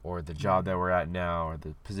now, or the job that we're at now, or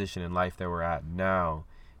the position in life that we're at now,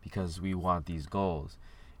 because we want these goals.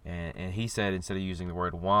 And he said, instead of using the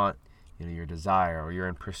word want, you know, your desire, or you're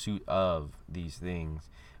in pursuit of these things,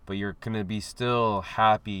 but you're going to be still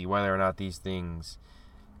happy whether or not these things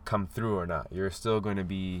come through or not. You're still going to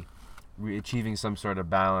be achieving some sort of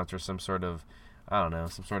balance, or some sort of, I don't know,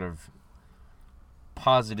 some sort of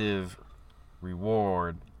positive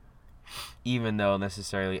reward, even though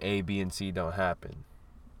necessarily A, B, and C don't happen.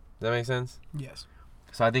 Does that make sense? Yes.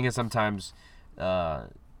 So I think it's sometimes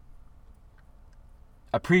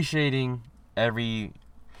appreciating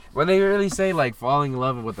when they really say, like, falling in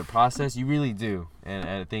love with the process, you really do. And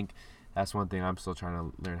I think that's one thing I'm still trying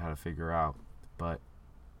to learn how to figure out. But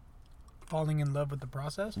falling in love with the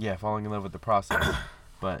process? Yeah, falling in love with the process.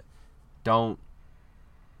 But don't,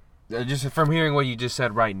 just from hearing what you just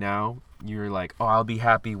said right now, you're like, oh, I'll be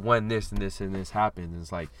happy when this and this and this happens. And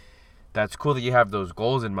it's like, that's cool that you have those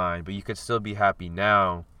goals in mind, but you could still be happy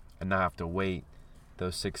now and not have to wait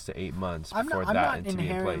those 6 to 8 months before that to be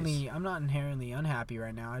in place. I'm not inherently unhappy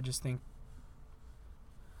right now. I just think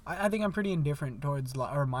I think I'm pretty indifferent towards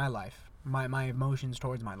my life, my emotions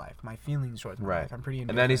towards my life, my feelings towards my life. I'm pretty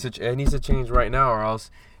indifferent. And it needs to change right now, or else,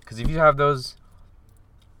 because if you have those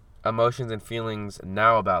emotions and feelings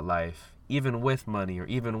now about life, even with money, or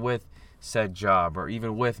even with said job, or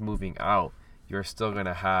even with moving out, you're still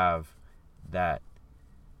gonna have that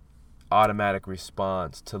automatic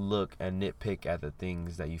response to look and nitpick at the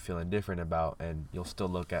things that you feel indifferent about, and you'll still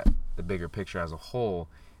look at the bigger picture as a whole,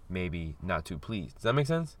 maybe not too pleased. Does that make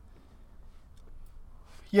sense?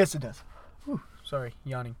 Yes, it does. Whew, sorry,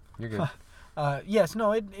 yawning. You're good. Yes,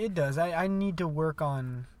 no, it does. I need to work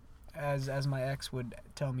on, as my ex would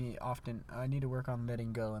tell me often, I need to work on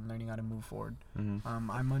letting go and learning how to move forward.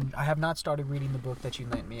 Mm-hmm. I have not started reading the book that you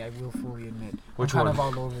lent me. I will fully admit. Which I'm one? kind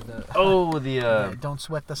of all over the. Yeah, don't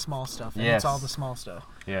sweat the small stuff. And Yes. It's all the small stuff.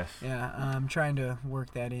 Yes. Yeah, I'm trying to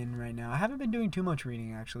work that in right now. I haven't been doing too much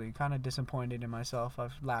reading, actually. Kind of disappointed in myself.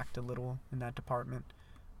 I've lacked a little in that department,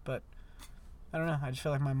 but I don't know. I just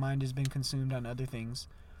feel like my mind has been consumed on other things.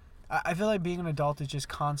 I feel like being an adult is just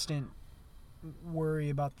constant worry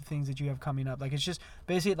about the things that you have coming up. Like, it's just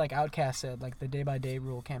basically, like Outkast said, like, the day-by-day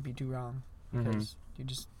rule can't be too wrong, because you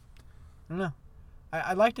just, I don't know.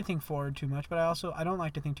 I like to think forward too much, but I don't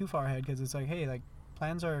like to think too far ahead, because it's like, hey, like,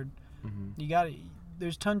 plans are, you gotta,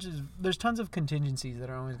 there's tons of contingencies that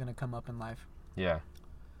are always going to come up in life. Yeah.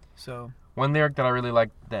 So one lyric that I really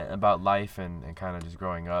liked about life and kind of just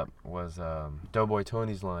growing up was Doughboy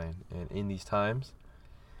Tony's line in These Times.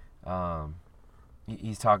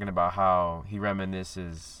 He's talking about how he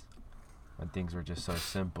reminisces when things were just so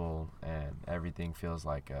simple and everything feels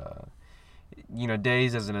like,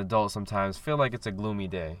 days as an adult sometimes feel like it's a gloomy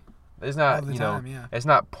day. It's not, It's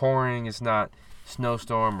not pouring, it's not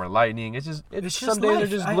snowstorm or lightning. It's just some days life. are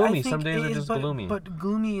just gloomy. Some days are just gloomy. But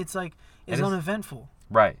gloomy, it's like, it's uneventful.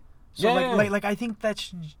 Right. So like I think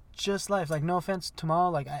that's just life. Like, no offense, tomorrow,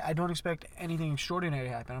 like I don't expect anything extraordinary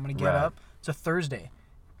to happen. I'm gonna get up. It's a Thursday,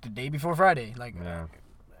 the day before Friday. Like,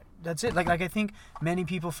 that's it. Like I think many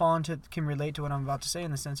people can relate to what I'm about to say,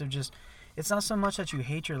 in the sense of just, it's not so much that you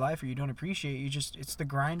hate your life or you don't appreciate it. It's the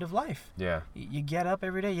grind of life. Yeah. You get up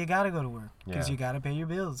every day. You gotta go to work because you gotta pay your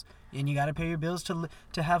bills, and you gotta pay your bills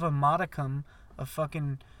to have a modicum of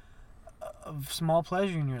of small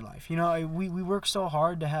pleasure in your life. We work so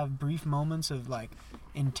hard to have brief moments of, like,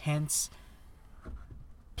 intense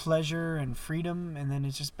pleasure and freedom, and then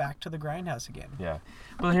it's just back to the grindhouse again. Yeah.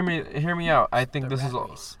 But hear me out. I think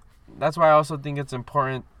that's why I also think it's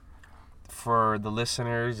important for the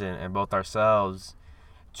listeners and both ourselves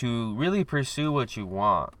to really pursue what you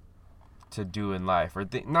want to do in life, or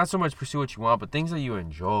not so much pursue what you want, but things that you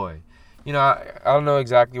enjoy. I don't know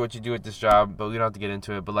exactly what you do at this job, but we don't have to get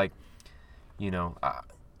into it. But, like,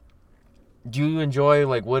 do you enjoy,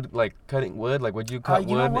 like, cutting wood? Like, would you cut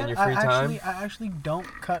wood in your free time? I actually don't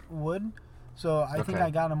cut wood, so I think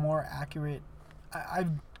I got a more accurate.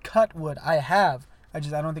 I've cut wood. I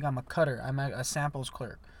don't think I'm a cutter. I'm a samples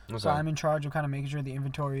clerk. Okay. So I'm in charge of kind of making sure the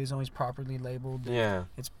inventory is always properly labeled. Yeah.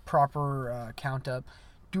 It's proper count up.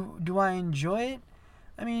 Do I enjoy it?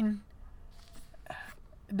 I mean,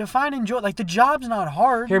 define enjoy. Like, the job's not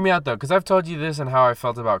hard. Hear me out, though, because I've told you this and how I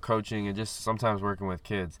felt about coaching and just sometimes working with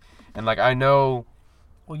kids. And, like, I know...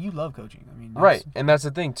 Well, you love coaching. I mean, right. And that's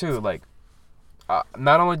the thing, too. Like,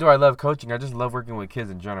 not only do I love coaching, I just love working with kids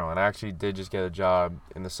in general. And I actually did just get a job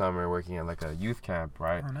in the summer working at, like, a youth camp,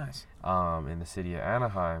 right? Oh, nice. In the city of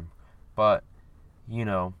Anaheim. But you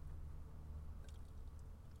know,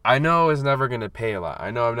 I know it's never going to pay a lot. I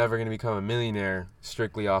know I'm never going to become a millionaire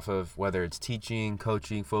strictly off of whether it's teaching,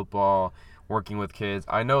 coaching, football, working with kids.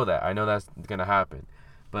 I know that. I know that's going to happen.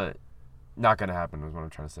 But not going to happen is what I'm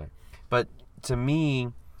trying to say. But to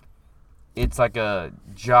me, it's like a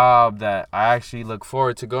job that I actually look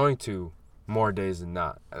forward to going to more days than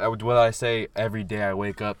not. Will I say every day I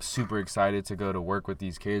wake up super excited to go to work with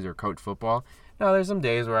these kids or coach football? No, there's some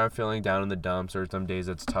days where I'm feeling down in the dumps, or some days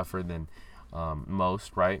that's tougher than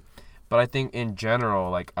most, right? But I think in general,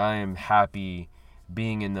 like, I am happy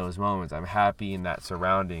being in those moments. I'm happy in that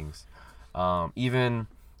surroundings. Even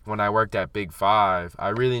when I worked at Big Five, I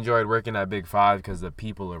really enjoyed working at Big Five because the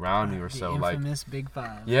people around me were so like the infamous Big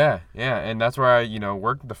Five. Yeah, and that's where I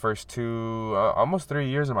worked the first 2 almost 3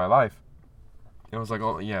 years of my life. It was like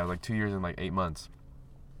 2 years and like 8 months,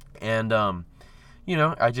 and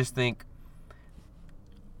I just think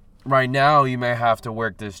right now you may have to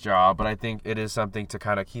work this job, but I think it is something to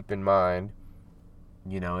kind of keep in mind.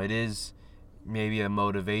 It is maybe a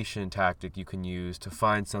motivation tactic you can use to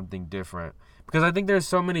find something different. Because I think there's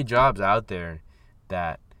so many jobs out there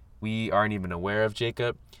that we aren't even aware of,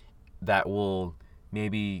 Jacob, that will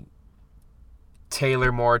maybe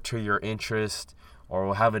tailor more to your interest, or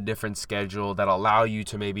will have a different schedule that allow you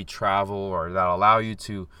to maybe travel, or that allow you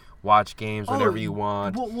to watch games whenever you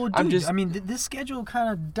want. Well, dude, this schedule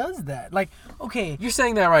kind of does that. Like, okay. You're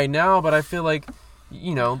saying that right now, but I feel like,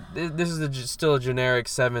 this is still a generic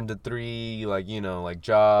 7 to 3, like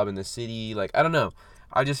job in the city. Like, I don't know.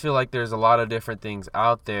 I just feel like there's a lot of different things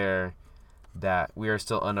out there that we are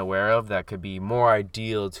still unaware of that could be more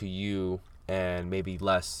ideal to you and maybe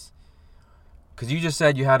less. Because you just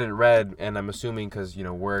said you hadn't read, and I'm assuming because,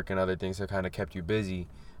 work and other things have kind of kept you busy.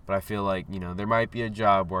 But I feel like, there might be a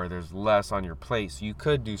job where there's less on your plate, so you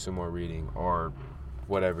could do some more reading or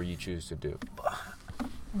whatever you choose to do.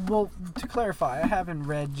 Well, to clarify, I haven't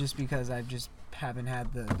read just because I just haven't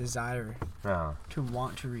had the desire to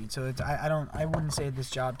want to read. So I wouldn't say this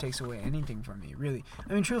job takes away anything from me, really.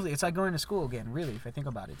 I mean, truthfully, it's like going to school again, really, if I think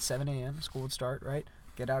about it. 7 a.m., school would start, right?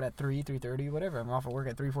 Get out at 3:30, whatever. I'm off at work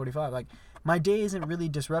at 3:45. Like, my day isn't really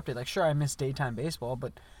disrupted. Like, sure, I miss daytime baseball,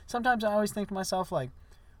 but sometimes I always think to myself, like,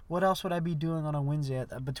 what else would I be doing on a Wednesday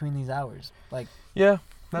between these hours? Like, yeah,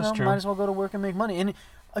 that's true. Might as well go to work and make money. And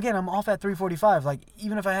again, I'm off at 3:45. Like,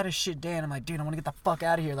 even if I had a shit day and I'm like, dude, I want to get the fuck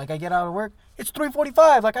out of here. Like, I get out of work, it's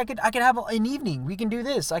 3:45. Like, I could have an evening. We can do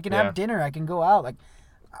this. I can have dinner. I can go out. Like,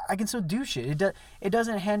 I can still do shit. It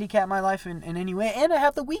doesn't handicap my life in any way. And I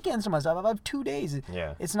have the weekends to myself. I have 2 days.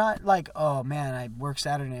 Yeah. It's not like, oh man, I work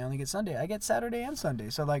Saturday, I only get Sunday. I get Saturday and Sunday.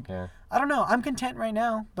 So like, I don't know. I'm content right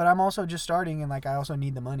now, but I'm also just starting, and like, I also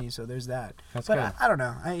need the money. So there's that. That's but good. I don't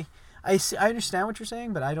know. I understand what you're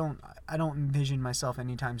saying, but I don't envision myself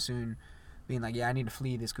anytime soon being like, yeah, I need to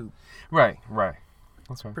flee this coop. Right.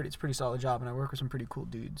 That's right. It's a pretty solid job, and I work with some pretty cool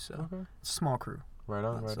dudes. So it's a small crew. Right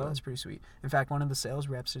on. That's pretty sweet. In fact, one of the sales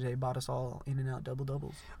reps today bought us all In-N-Out double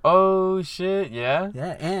doubles. Oh shit! Yeah.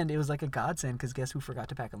 Yeah, and it was like a godsend because guess who forgot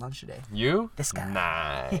to pack a lunch today? You? This guy.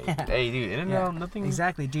 Nice. Yeah. Hey, dude, In-N-Out, nothing.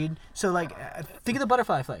 Exactly, dude. So like, think of the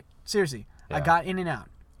butterfly flag. Seriously, I got In-N-Out,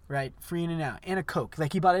 right? Free In-N-Out and a Coke.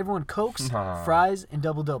 Like, he bought everyone Cokes, fries, and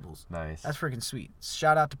double doubles. Nice. That's freaking sweet.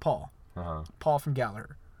 Shout out to Paul. Paul from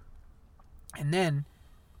Gallagher. And then,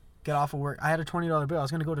 get off of work. I had a $20 bill. I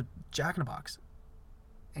was gonna go to Jack in the Box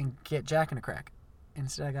and get Jack in a Crack.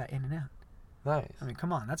 Instead, I got In-N-Out. Nice. I mean,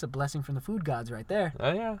 come on, that's a blessing from the food gods right there.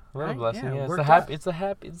 Oh yeah, what a blessing. Yeah,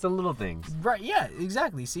 it's the little things. Right? Yeah,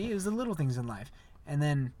 exactly. See, it was the little things in life. And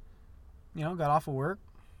then, got off of work,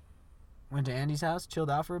 went to Andy's house, chilled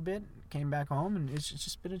out for a bit, came back home, and it's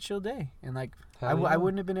just been a chill day. And like, I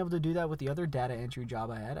wouldn't have been able to do that with the other data entry job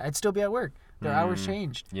I had. I'd still be at work. Their hours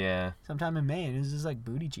changed. Yeah. Sometime in May, and it was just like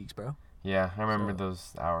booty cheeks, bro. Yeah, I remember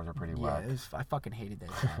those hours are pretty whack. Yeah, I fucking hated that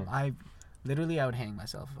job. I would hang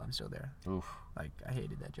myself if I'm still there. Oof. Like, I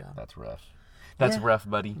hated that job. That's rough. That's rough,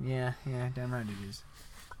 buddy. Yeah, damn right it is.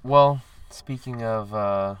 Well, speaking of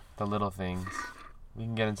the little things, we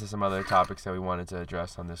can get into some other topics that we wanted to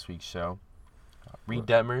address on this week's show. Reed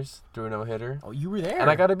Detmers threw a no-hitter. Oh, you were there. And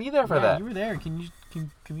I got to be there for that. You were there. Can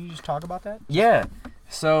we just talk about that? Yeah.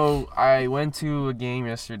 So I went to a game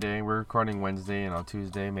yesterday. We're recording Wednesday, and on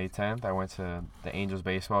Tuesday, May 10th, I went to the Angels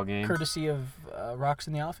baseball game. Courtesy of Rocks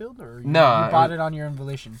in the Outfield? Or you No. You bought it on your own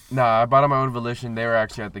volition? No, I bought it on my own volition. They were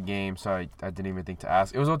actually at the game, so I didn't even think to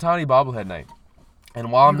ask. It was Ohtani bobblehead night.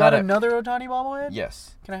 And while you got another Ohtani bobblehead?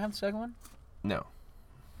 Yes. Can I have the second one? No.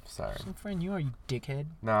 Sorry. Some friend you are, you dickhead.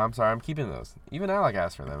 No, I'm sorry. I'm keeping those. Even Alec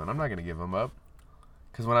asked for them, and I'm not going to give them up.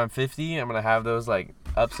 Because when I'm 50, I'm going to have those, like,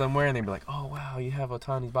 up somewhere, and they'll be like, oh, wow, you have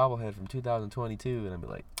Ohtani's bobblehead from 2022. And I'll be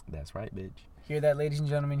like, that's right, bitch. Hear that, ladies and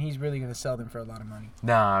gentlemen? He's really going to sell them for a lot of money.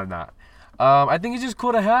 Nah, I'm not. I think it's just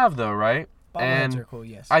cool to have, though, right? Bobbleheads are cool,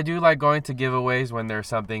 yes. I do like going to giveaways when there's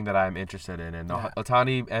something that I'm interested in. And the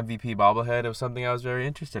Ohtani MVP bobblehead was something I was very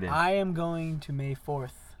interested in. I am going to May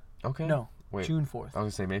 4th. Okay. No, Wait. June 4th. I was going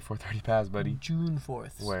to say May 4th already passed, buddy. June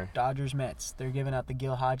 4th. Where? Dodgers Mets. They're giving out the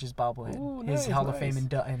Gil Hodges bobblehead. Ooh, His nice, Hall of Fame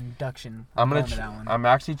induction. I'm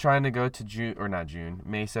actually trying to go to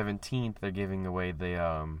May 17th. They're giving away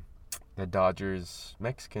the Dodgers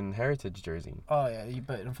Mexican heritage jersey. Oh yeah,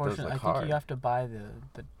 but unfortunately, I think you have to buy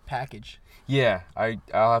the package. Yeah,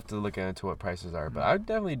 I'll have to look into what prices are, but I'd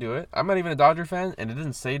definitely do it. I'm not even a Dodger fan, and it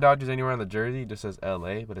doesn't say Dodgers anywhere on the jersey. It just says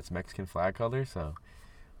LA, but it's Mexican flag color, so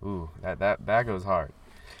ooh, that goes hard.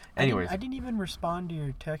 Anyways, I didn't even respond to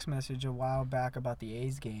your text message a while back about the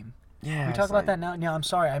A's game. Yeah, we talk about that now. No, I'm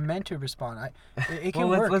sorry, I meant to respond. It can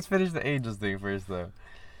work. Let's finish the Angels thing first, though.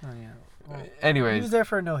 Oh yeah. Well, anyways, he was there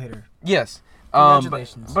for a no-hitter. Yes.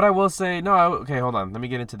 Congratulations. But I will say okay. Hold on. Let me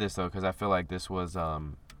get into this though, because I feel like this was a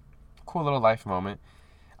cool little life moment.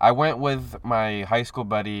 I went with my high school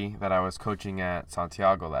buddy that I was coaching at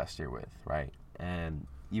Santiago last year with, right? And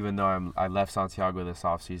even though I left Santiago this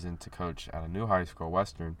offseason to coach at a new high school,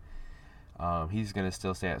 Western, he's gonna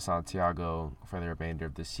still stay at Santiago for the remainder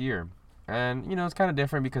of this year. And it's kind of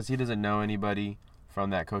different because he doesn't know anybody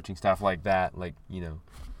from that coaching staff like that. Like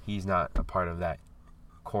he's not a part of that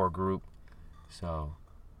core group. So,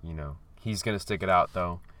 he's going to stick it out,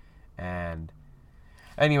 though. And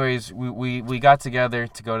anyways, we got together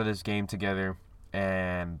to go to this game together.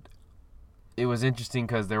 And it was interesting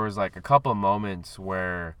because there was, like, a couple of moments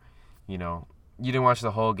where, you didn't watch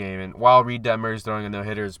the whole game. And while Reed Detmers throwing a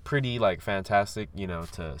no-hitter is pretty, like, fantastic,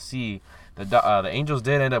 to see, the Angels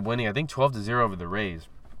did end up winning, I think, 12-0 over the Rays.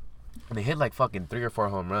 And they hit, like, fucking 3 or 4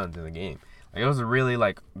 home runs in the game. Like, it was a really,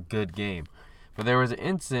 like, good game. But there was an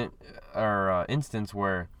instance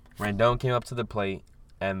where Rendon came up to the plate,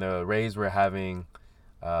 and the Rays were having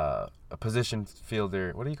a position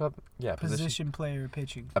fielder. What do you call it? Yeah, position player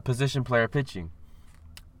pitching. A position player pitching.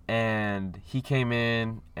 And he came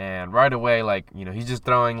in, and right away, like, he's just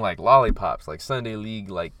throwing, like, lollipops, like Sunday League,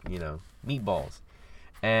 like, meatballs.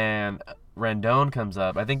 And Rendon comes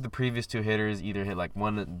up. I think the previous two hitters either hit, like,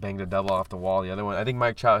 one banged a double off the wall, the other one, I think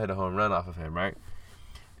Mike Trout hit a home run off of him, right?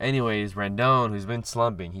 Anyways, Rendon, who's been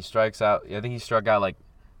slumping, he strikes out. I think he struck out like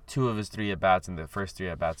 2 of his 3 at-bats in the first 3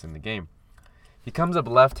 at-bats in the game. He comes up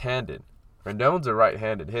left-handed. Rendon's a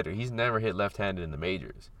right-handed hitter. He's never hit left-handed in the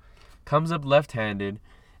majors. Comes up left-handed,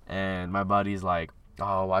 and my buddy's like,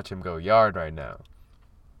 oh, watch him go yard right now.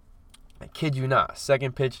 I kid you not.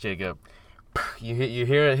 Second pitch, Jacob. You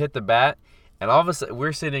hear it hit the bat, and all of a sudden,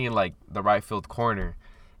 we're sitting in like the right field corner.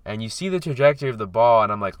 And you see the trajectory of the ball,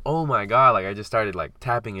 and I'm like, oh, my God. Like, I just started, like,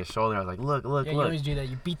 tapping his shoulder. I was like, look. Yeah, you always do that.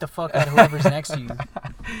 You beat the fuck out of whoever's next to you.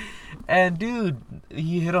 And, dude,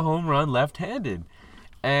 he hit a home run left-handed.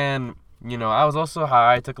 And, I was also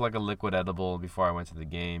high. I took, like, a liquid edible before I went to the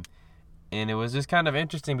game. And it was just kind of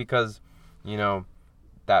interesting because,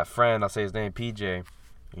 that friend, I'll say his name, PJ,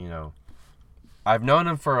 I've known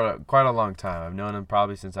him for quite a long time. I've known him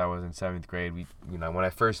probably since I was in 7th grade. When I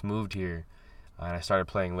first moved here, and I started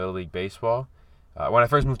playing Little League Baseball. When I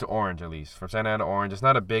first moved to Orange, at least. From Santa Ana to Orange. It's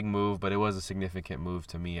not a big move, but it was a significant move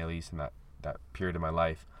to me, at least in that period of my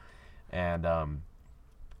life. And,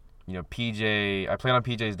 PJ, I played on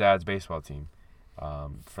PJ's dad's baseball team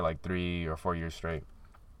for like 3 or 4 years straight.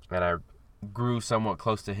 And I grew somewhat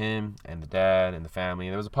close to him and the dad and the family.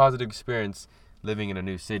 And it was a positive experience living in a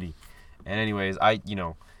new city. And anyways,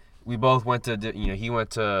 we both went to, he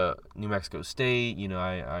went to New Mexico State,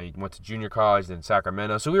 I went to junior college, then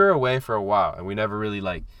Sacramento. So we were away for a while, and we never really,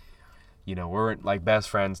 we weren't, like, best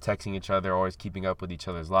friends, texting each other, always keeping up with each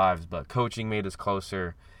other's lives. But coaching made us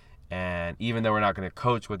closer, and even though we're not going to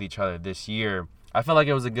coach with each other this year, I felt like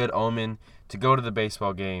it was a good omen to go to the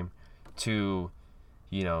baseball game, to,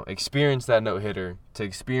 experience that no-hitter, to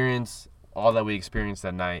experience all that we experienced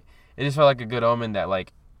that night. It just felt like a good omen that,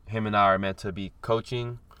 like, him and I are meant to be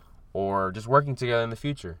coaching or just working together in the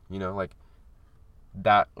future,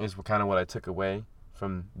 that is kind of what I took away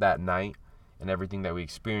from that night and everything that we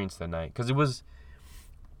experienced that night. Because it was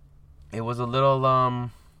a little,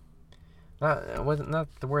 the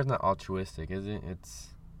word's not altruistic, is it?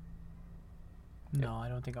 No, I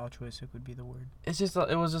don't think altruistic would be the word. It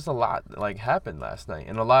was just a lot, like, happened last night,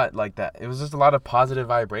 and a lot like that. It was just a lot of positive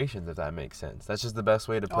vibrations, if that makes sense. That's just the best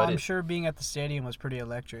way to put it. I'm sure being at the stadium was pretty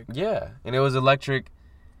electric. Yeah, and it was electric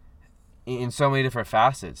in so many different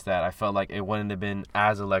facets that I felt like it wouldn't have been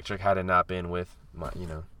as electric had it not been with my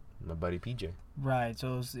buddy PJ. Right.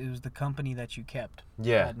 So it was the company that you kept.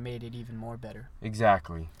 Yeah. That made it even more better.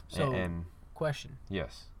 Exactly. So, and question.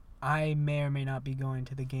 yes. I may or may not be going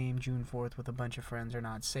to the game June 4th with a bunch of friends or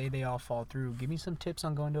not. Say they all fall through. Give me some tips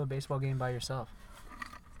on going to a baseball game by yourself.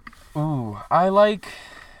 Ooh, I like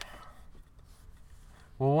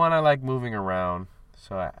moving around.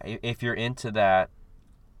 So if you're into that,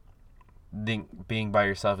 think being by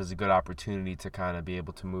yourself is a good opportunity to kind of be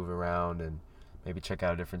able to move around and maybe check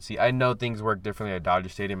out a different seat. I know things work differently at Dodger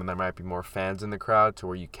Stadium, and there might be more fans in the crowd to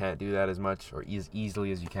where you can't do that as much or as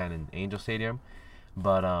easily as you can in Angel Stadium.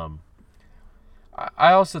 But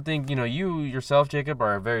I also think, you yourself, Jacob,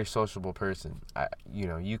 are a very sociable person.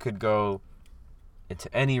 You could go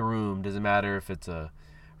into any room. Doesn't matter if it's a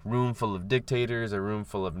room full of dictators, a room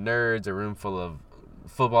full of nerds, a room full of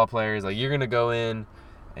football players. Like, you're going to go in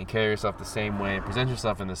and carry yourself the same way, present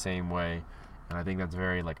yourself in the same way. And I think that's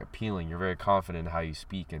very, appealing. You're very confident in how you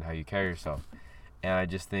speak and how you carry yourself. And I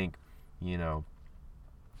just think,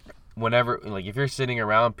 whenever, if you're sitting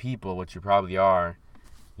around people, which you probably are,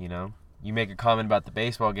 you make a comment about the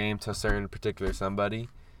baseball game to a certain particular somebody,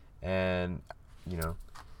 and,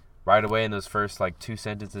 right away in those first, 2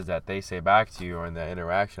 sentences that they say back to you or in that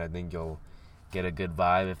interaction, I think you'll get a good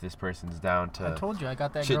vibe if this person's down to I told you I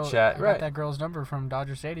got that chit girl. chat. I got that girl's number from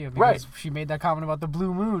Dodger Stadium Right. because she made that comment about the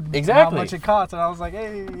blue moon. Exactly. And how much it costs, and I was like,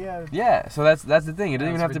 hey, yeah. Yeah, so that's the thing. It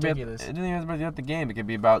doesn't even have ridiculous. to be. It doesn't even have to be about the game. It could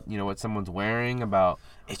be about what someone's wearing, about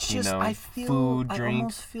It's just I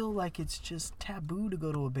almost feel like it's just taboo to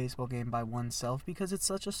go to a baseball game by oneself because it's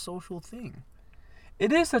such a social thing.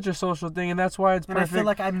 It is such a social thing, and that's why it's perfect. And I feel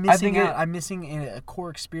like I'm missing out. I'm missing a core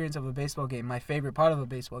experience of a baseball game. My favorite part of a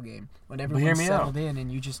baseball game when everyone's settled in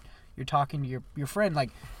and you're talking to your friend. Like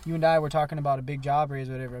you and I were talking about a big job raise,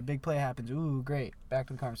 or whatever. A big play happens. Ooh, great. Back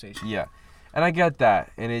to the conversation. Yeah, and I get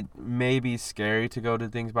that, and it may be scary to go to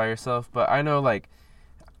things by yourself, but I know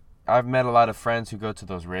I've met a lot of friends who go to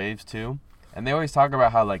those raves too, and they always talk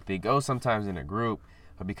about how they go sometimes in a group.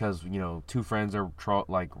 But because, 2 friends are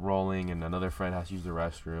rolling and another friend has to use the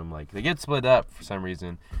restroom, they get split up for some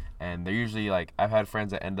reason. And they're usually I've had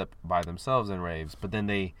friends that end up by themselves in raves, but then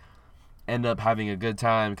they end up having a good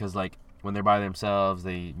time because when they're by themselves,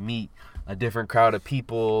 they meet a different crowd of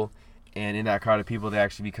people. And in that crowd of people, they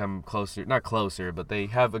actually become closer, not closer, but they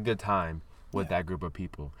have a good time with that group of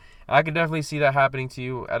people. And I can definitely see that happening to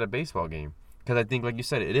you at a baseball game. Because I think, like you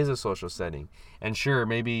said, it is a social setting. And sure,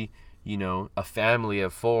 maybe a family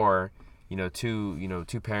of 4,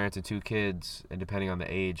 two parents and 2 kids, and depending on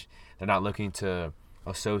the age, they're not looking to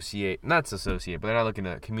but they're not looking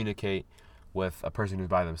to communicate with a person who's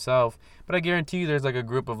by themselves. But I guarantee you there's a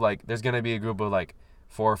group of there's going to be a group of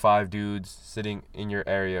 4 or 5 dudes sitting in your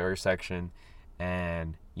area or section,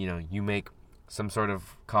 and, you make some sort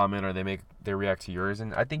of comment or they react to yours,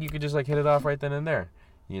 and I think you could just hit it off right then and there,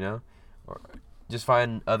 or just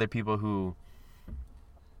find other people who.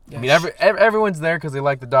 Yeah, I mean, everyone's there because they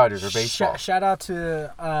like the Dodgers or baseball. Shout out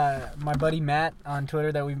to my buddy Matt on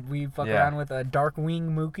Twitter that we fuck around with,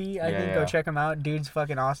 Darkwing Mookie. I think go check him out. Dude's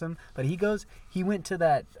fucking awesome. But he went to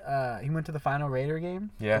the final Raider game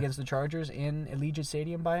against the Chargers in Allegiant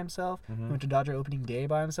Stadium by himself. Mm-hmm. He went to Dodger opening day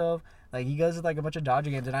by himself. He goes to a bunch of Dodger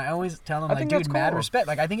games, and I always tell him dude, cool. Mad respect.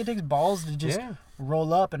 I think it takes balls to just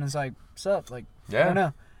roll up, and it's sup? I don't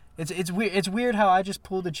know. It's weird. It's weird how I just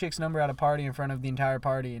pulled the chick's number at a party in front of the entire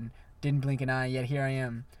party and didn't blink an eye. Yet here I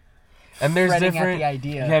am. And there's different. At the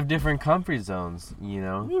idea. You have different comfort zones.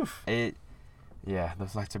 Oof.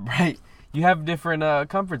 Those lights are bright. You have different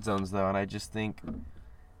comfort zones though, and I just think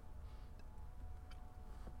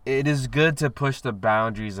it is good to push the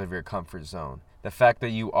boundaries of your comfort zone. The fact that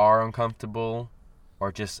you are uncomfortable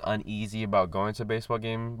or just uneasy about going to a baseball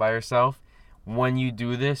game by yourself. When you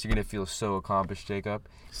do this, you're going to feel so accomplished, Jacob.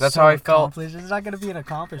 That's how I felt. It's not going to be an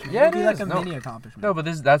accomplishment. Yeah, it'll be a mini accomplishment. No, but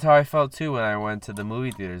that's how I felt too when I went to the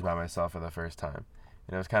movie theaters by myself for the first time.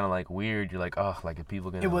 And it was kind of weird. You're are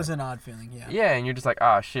people going to... It was an odd feeling, yeah. Yeah, and you're just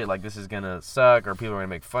shit, this is going to suck, or people are going to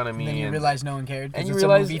make fun of me. And then you realize no one cared because it's a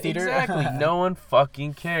movie theater. Exactly. No one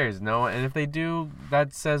fucking cares. No one, and if they do,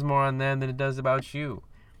 that says more on them than it does about you.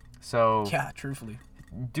 So... Yeah, truthfully.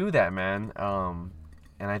 Do that, man.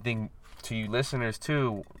 And I think... to you listeners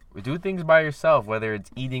too, do things by yourself, whether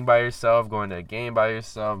it's eating by yourself, going to a game by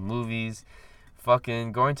yourself, movies,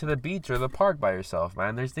 fucking going to the beach or the park by yourself,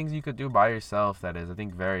 man. There's things you could do by yourself that is, I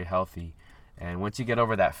think, very healthy. And once you get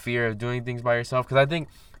over that fear of doing things by yourself, because I think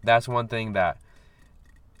that's one thing that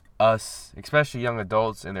us, especially young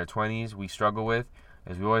adults in their 20s, we struggle with,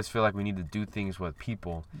 is we always feel like we need to do things with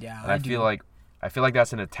people. Yeah, and I feel like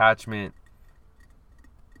that's an attachment.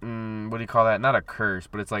 What do you call that? Not a curse,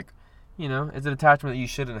 but it's it's an attachment that you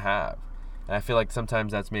shouldn't have. And I feel like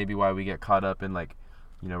sometimes that's maybe why we get caught up in like,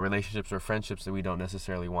 relationships or friendships that we don't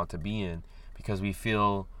necessarily want to be in, because we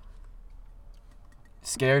feel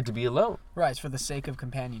scared to be alone. Right, it's for the sake of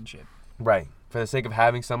companionship. Right, for the sake of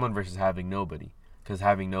having someone versus having nobody. Because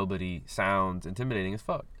having nobody sounds intimidating as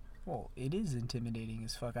fuck. Well, it is intimidating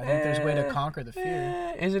as fuck. I think there's a way to conquer the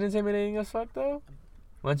fear. Is it intimidating as fuck, though?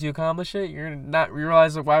 Once you accomplish it, you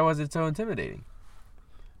realize why was it so intimidating?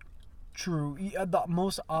 True. The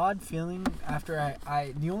most odd feeling after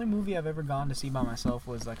the only movie I've ever gone to see by myself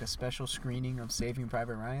was like a special screening of Saving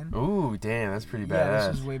Private Ryan. Ooh, damn, that's pretty badass. Yeah,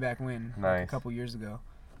 this was way back when, Nice. like a couple years ago.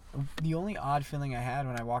 The only odd feeling I had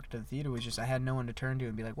when I walked to the theater was just I had no one to turn to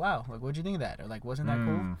and be like, "Wow, like what'd you think of that?" Or like, "Wasn't that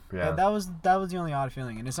cool?" Yeah. That was the only odd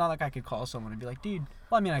feeling, and it's not like I could call someone and be like, "Dude,"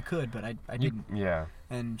 well, I mean, I could, but I didn't. Yeah.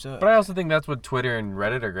 And so. But I also think that's what Twitter and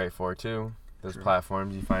Reddit are great for too. Those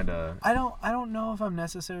platforms, you find a. I don't know if I'm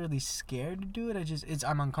necessarily scared to do it.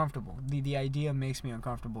 I'm uncomfortable. The idea makes me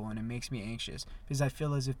uncomfortable and it makes me anxious because I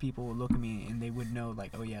feel as if people will look at me and they would know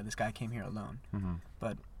like, oh yeah, this guy came here alone. Mm-hmm.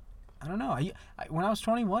 But I don't know. I when I was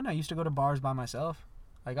 21, I used to go to bars by myself.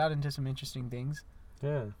 I got into some interesting things.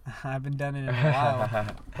 Yeah. I haven't done it in a while.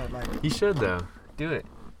 But like. You should though. Do it.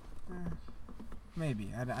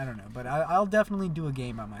 Maybe I don't know, but I'll definitely do a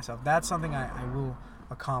game by myself. That's something I will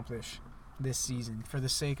accomplish this season for the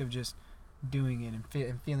sake of just doing it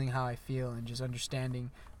and feeling how I feel and just understanding,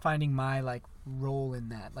 finding my like role in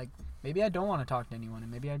that. Like maybe I don't want to talk to anyone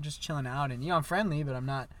and maybe I'm just chilling out and I'm friendly, but I'm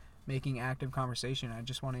not making active conversation. I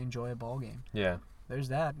just want to enjoy a ball game. Yeah. There's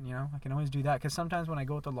that, I can always do that because sometimes when I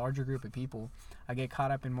go with a larger group of people, I get caught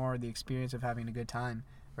up in more of the experience of having a good time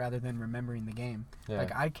rather than remembering the game. Yeah.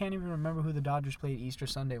 Like I can't even remember who the Dodgers played Easter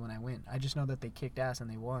Sunday when I went. I just know that they kicked ass and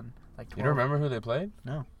they won. Like 12. You don't remember who they played?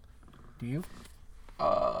 No. Do you?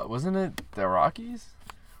 Wasn't it the Rockies?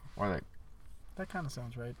 Or like. That kind of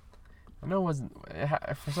sounds right. I know it wasn't.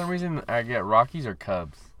 For some reason, I get Rockies or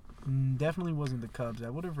Cubs. Definitely wasn't the Cubs.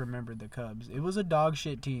 I would have remembered the Cubs. It was a dog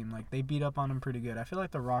shit team. Like they beat up on them pretty good. I feel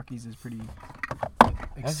like the Rockies is pretty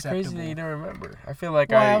acceptable. That's crazy that you don't remember. I feel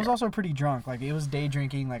like I was also pretty drunk. Like it was day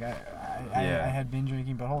drinking. Like I Yeah. had been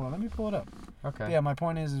drinking. But hold on, let me pull it up. Okay. But yeah, my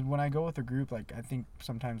point is when I go with a group, like I think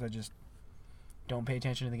sometimes I just don't pay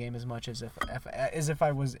attention to the game as much as if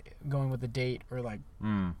I was going with a date or like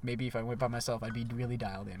maybe if I went by myself, I'd be really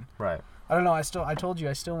dialed in. Right. I don't know. I told you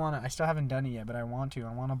I still haven't done it yet, but I want to.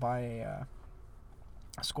 I want to buy a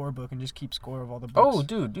scorebook and just keep score of all the books. Oh,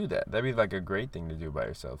 dude, do that. That'd be like a great thing to do by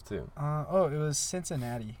yourself too. It was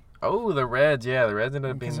Cincinnati. Oh, the Reds. Yeah, the Reds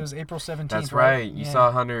ended up being. Because it was April 17th. That's right. Yeah. You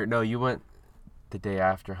saw Hunter. No, you went the day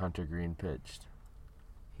after Hunter Green pitched.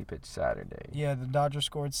 He pitched Saturday. Yeah, the Dodgers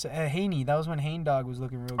scored. Haney. That was when Hane Dog was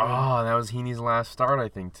looking real good. Oh, that was Heaney's last start, I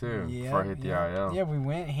think, too. Yeah, before I hit the IL. Yeah, we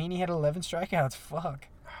went. Haney had 11 strikeouts. Fuck.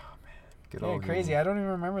 Oh, man. Good old crazy. Heaney. I don't even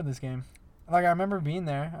remember this game. Like, I remember being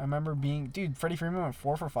there. Dude, Freddie Freeman went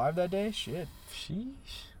 4 for 5 that day. Shit.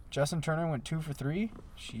 Sheesh. Justin Turner went 2 for 3.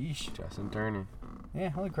 Sheesh. Justin Turner. Yeah,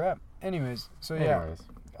 holy crap. Anyways,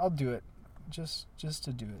 I'll do it. Just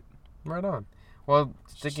to do it. Right on. Well,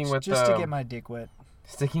 sticking with just to get my dick wet.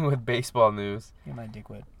 Sticking with baseball news. Get my dick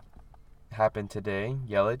wet. Happened today.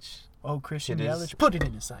 Yelich. Oh, Christian Yelich. Put it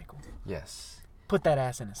in a cycle. Yes. Put that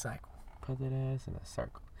ass in a cycle. Put that ass in a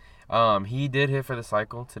circle. He did hit for the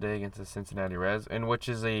cycle today against the Cincinnati Reds, and which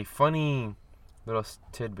is a funny little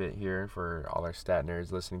tidbit here for all our stat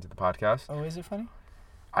nerds listening to the podcast. Oh, is it funny?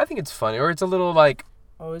 I think it's funny, or it's a little like.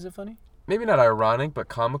 Oh, is it funny? Maybe not ironic, but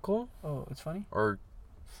comical. Oh, it's funny? Or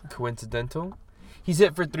coincidental. He's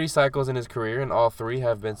hit for 3 cycles in his career, and all 3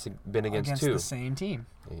 have been against 2. the same team.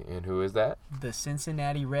 And who is that? The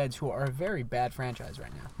Cincinnati Reds, who are a very bad franchise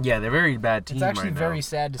right now. Yeah, they're a very bad team. It's actually right very now.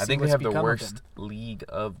 sad to see. I think what's they have the become worst of them. league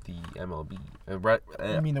of the MLB.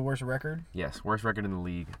 You mean the worst record? Yes, worst record in the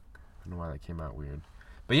league. I don't know why that came out weird.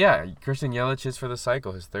 But yeah, Christian Yelich is for the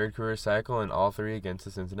cycle, his 3rd career cycle, and all 3 against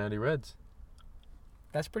the Cincinnati Reds.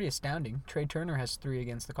 That's pretty astounding. Trey Turner has 3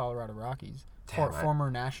 against the Colorado Rockies. Damn,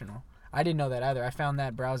 former National. I didn't know that either. I found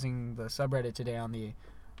that browsing the subreddit today on the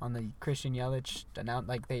Christian Yelich announced.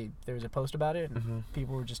 Like there was a post about it, and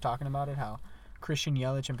people were just talking about it. How Christian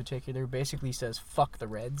Yelich in particular basically says "fuck the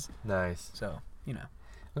Reds." Nice. So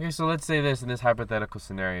Okay, so let's say this in this hypothetical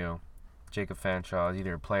scenario: Jacob Fanshaw is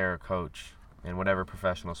either a player or coach in whatever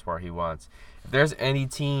professional sport he wants. If there's any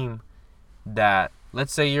team that,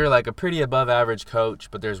 let's say you're like a pretty above average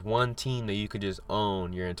coach, but there's one team that you could just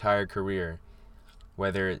own your entire career,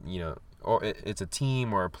 whether or it's a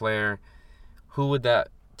team or a player, who would that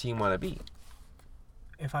team want to be?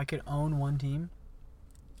 If I could own one team?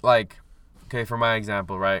 Like, okay, for my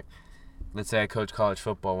example, right? let's say I coach college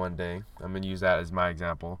football one day. I'm gonna use that as my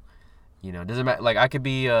example. You know, doesn't matter. Like I could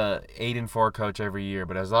be a 8-4 coach every year,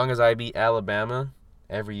 but as long as I beat Alabama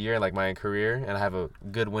every year, like my career, and I have a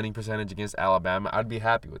good winning percentage against Alabama, I'd be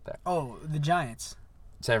happy with that. Oh, the Giants.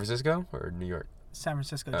 San Francisco or New York? San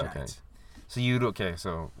Francisco Giants. Okay.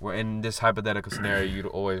 So in this hypothetical scenario, you'd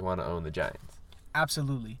always want to own the Giants.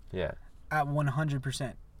 Absolutely. Yeah. At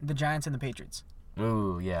 100%. The Giants and the Patriots.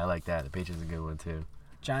 Ooh, yeah, I like that. The Patriots are a good one too.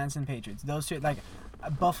 Giants and Patriots. Those two, like,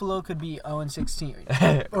 Buffalo could be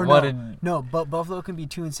 0-16. Or but Buffalo can be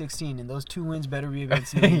 2-16, and those 2 wins better be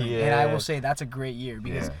against New England. Yeah. And I will say that's a great year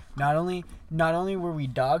because not only were we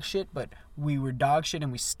dog shit, but we were dog shit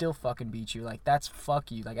and we still fucking beat you. Like, that's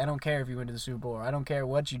fuck you. Like, I don't care if you went to the Super Bowl. Or I don't care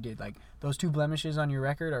what you did. Like, those 2 blemishes on your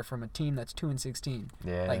record are from a team that's 2-16.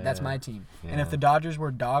 Yeah. Like, that's my team. Yeah. And if the Dodgers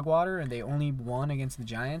were dog water and they only won against the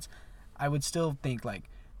Giants, I would still think, like,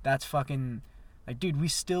 that's fucking... Like, dude, we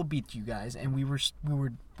still beat you guys, and we were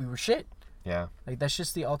shit. Yeah. Like, that's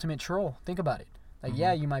just the ultimate troll. Think about it. Like,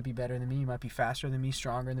 yeah, you might be better than me, you might be faster than me,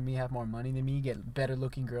 stronger than me, have more money than me, get better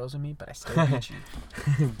looking girls than me, but I still beat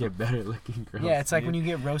you. Get better looking girls. Yeah, it's like when you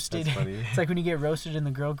get roasted. That's funny. It's like when you get roasted in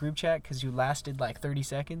the girl group chat because you lasted like 30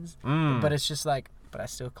 seconds. But it's just like, but I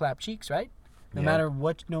still clap cheeks, right? No matter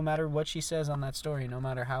what she says on that story, no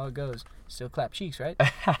matter how it goes, still clap cheeks, right?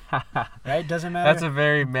 Right? Doesn't matter. That's a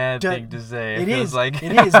very mad thing to say. It is. Like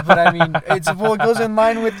It is, but I mean, it goes in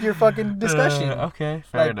line with your fucking discussion. Okay,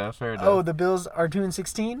 fair enough. Oh, the Bills are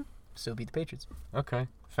 2-16, still beat the Patriots. Okay,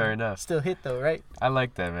 fair enough. Still hit though, right? I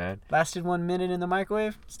like that, man. Lasted 1 minute in the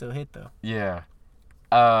microwave, still hit though. Yeah.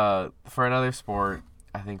 For another sport,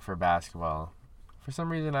 I think for basketball. For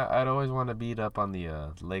some reason, I'd always want to beat up on the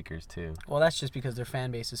Lakers, too. Well, that's just because their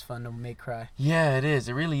fan base is fun to make cry. Yeah, it is.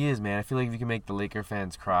 It really is, man. I feel like if you can make the Laker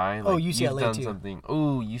fans cry, like, UCLA, you've done too. something.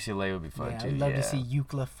 Ooh, UCLA would be fun, too. I'd love to see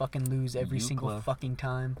UCLA fucking lose every single fucking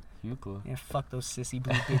time. UCLA. Yeah, fuck those sissy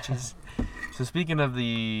blue bitches. So, speaking of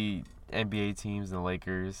the NBA teams and the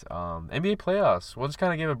Lakers, NBA playoffs, we'll just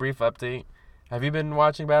kind of give a brief update. Have you been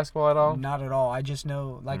watching basketball at all? Not at all. I just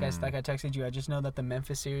know, like I texted you, I just know that the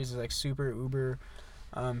Memphis series is like super uber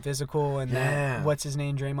physical, and that what's his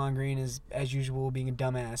name, Draymond Green, is as usual being a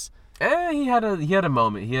dumbass. He had a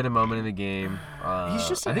moment. He had a moment in the game. He's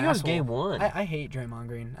just an I think asshole. it was game 1. I hate Draymond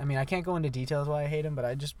Green. I mean, I can't go into details why I hate him, but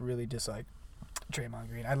I just really dislike Draymond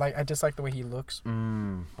Green. I dislike the way he looks.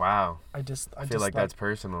 Wow. I feel like that's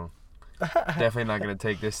personal. Definitely not going to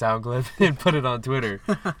take this sound clip and put it on Twitter,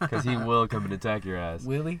 because he will come and attack your ass.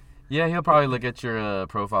 Will he? Yeah, he'll probably look at your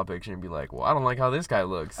profile picture and be like, well, I don't like how this guy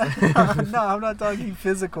looks. No, I'm not talking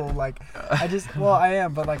physical. Like, I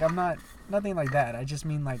am, but like, I'm not, nothing like that. I just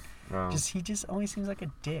mean like, he just always seems like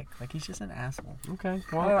a dick. Like, he's just an asshole. Okay.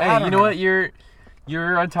 Well, hey, you know what? You're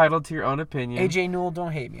entitled to your own opinion. AJ Newell,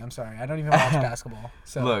 don't hate me. I'm sorry. I don't even watch basketball.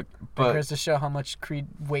 So look, but it goes to show how much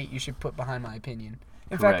weight you should put behind my opinion.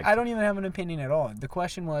 In correct. fact, I don't even have an opinion at all. The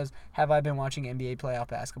question was, have I been watching NBA playoff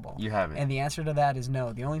basketball? You haven't. And the answer to that is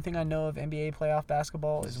no. The only thing I know of NBA playoff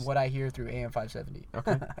basketball is what I hear through AM 570.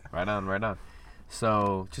 Okay. Right on.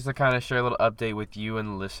 So, just to kind of share a little update with you and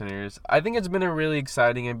the listeners, I think it's been a really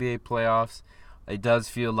exciting NBA playoffs. It does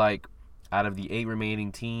feel like out of the 8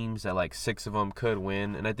 remaining teams, that like 6 of them could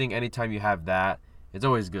win. And I think anytime you have that, it's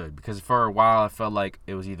always good. Because for a while, I felt like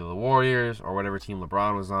it was either the Warriors or whatever team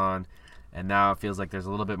LeBron was on. And now it feels like there's a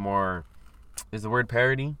little bit more, is the word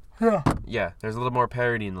parity? Yeah. Yeah, there's a little more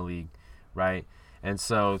parity in the league, right? And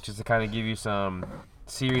so just to kind of give you some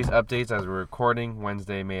series updates as we're recording,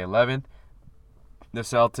 Wednesday, May 11th, the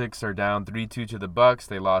Celtics are down 3-2 to the Bucks.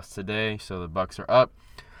 They lost today, so the Bucks are up.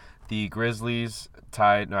 The Grizzlies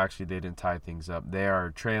tied, no, actually they didn't tie things up. They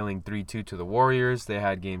are trailing 3-2 to the Warriors. They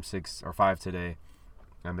had game 6 or 5 today,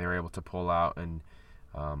 and they were able to pull out and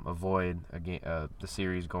avoid the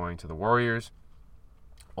series going to the Warriors.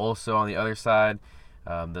 Also on the other side,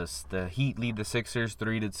 the Heat lead the Sixers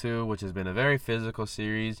 3-2, which has been a very physical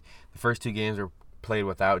series. The first 2 games were played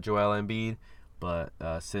without Joel Embiid, but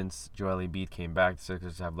since Joel Embiid came back, the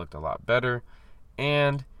Sixers have looked a lot better.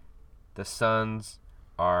 And the Suns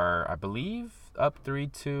are, I believe, up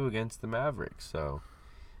 3-2 against the Mavericks. So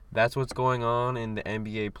that's what's going on in the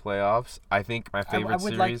NBA playoffs. I think my favorite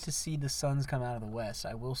series... I would like to see the Suns come out of the West.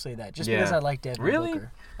 I will say that. Just because I like Devin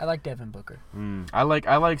Booker. I like Devin Booker. I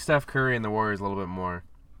like Steph Curry and the Warriors a little bit more.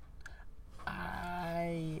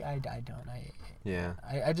 I don't. Yeah.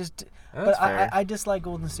 I just... That's fair. I dislike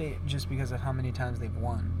Golden State just because of how many times they've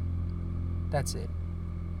won. That's it.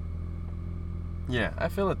 Yeah, I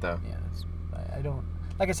feel it though. Yeah, I don't...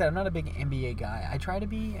 Like I said, I'm not a big NBA guy. I try to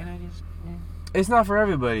be, and I just... It's not for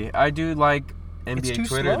everybody. I do like NBA it's too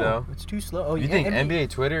Twitter slow. though. It's too slow. Oh, You yeah, think NBA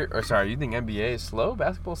Twitter, you think NBA is slow?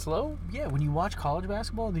 Basketball slow? Yeah, when you watch college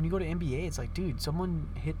basketball, then you go to NBA, it's like, dude, someone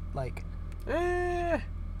hit like.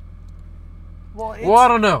 Well, I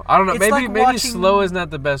don't know. it's like Maybe watching- slow is not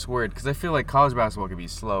the best word because I feel like college basketball can be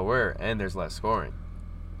slower and there's less scoring.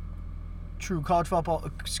 True, college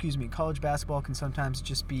basketball can sometimes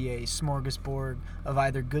just be a smorgasbord of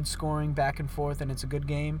either good scoring back and forth and it's a good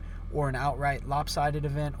game, or an outright lopsided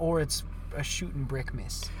event, or it's a shoot and brick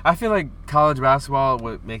miss. I feel like college basketball,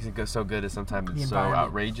 what makes it so good is sometimes The it's so environment.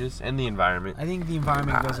 outrageous, and the environment. I think the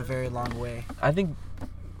environment goes a very long way. I think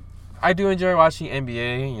I do enjoy watching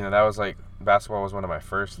NBA. You know, that was like basketball was one of my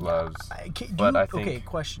first loves. Okay,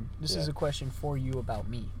 question. This is Yeah. a question for you about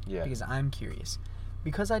me. Yeah. Because I'm curious.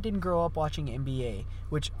 Because I didn't grow up watching NBA,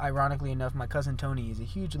 which ironically enough, my cousin Tony is a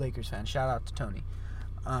huge Lakers fan. Shout out to Tony.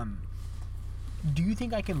 Do you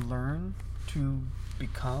think I can learn to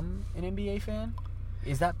become an NBA fan?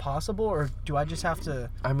 Is that possible, or do I just have to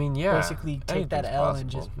I mean, yeah. basically take that anything's L possible. and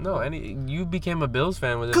just... No, you became a Bills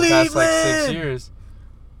fan within the past like 6 Cleveland! years.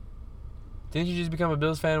 Didn't you just become a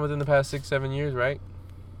Bills fan within the past 6-7 years, right?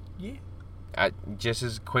 Yeah. Just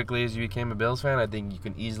as quickly as you became a Bills fan, I think you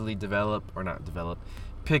can easily pick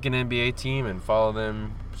an NBA team and follow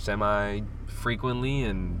them semi-frequently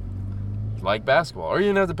and like basketball. Or you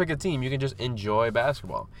don't have to pick a team. You can just enjoy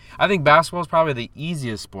basketball. I think basketball is probably the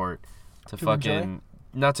easiest sport to fucking... enjoy?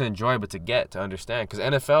 Not to enjoy, but to understand. Because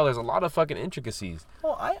NFL, there's a lot of fucking intricacies.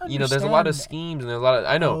 Well, I understand. You know, there's a lot of schemes and there's a lot of...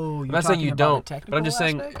 I know. Oh, I'm you're not saying you talking about don't. the But I'm just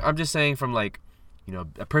saying... technical I'm just saying from like... You know,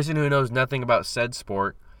 a person who knows nothing about said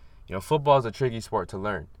sport... You know, football is a tricky sport to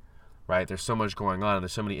learn. Right? There's so much going on.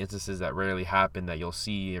 There's so many instances that rarely happen that you'll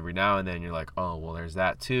see every now and then. You're like, oh, well, there's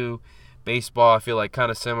that too. Baseball, I feel like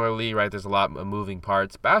kind of similarly, right? There's a lot of moving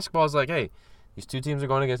parts. Basketball is like, hey, these two teams are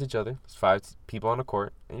going against each other. There's 5 people on the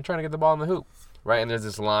court, and you're trying to get the ball in the hoop, right? And there's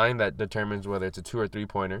this line that determines whether it's a 2 or 3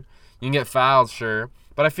 pointer. You can get fouled, sure,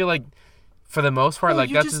 but I feel like for the most part, like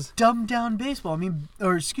you that's just dumbed down baseball.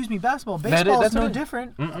 Basketball. Baseball that's is no what it-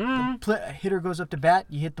 different. Mm-mm. A hitter goes up to bat,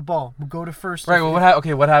 you hit the ball. We'll go to first. Right. Well,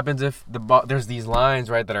 what happens if the ball? There's these lines,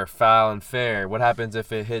 right, that are foul and fair. What happens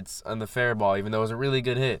if it hits on the fair ball, even though it was a really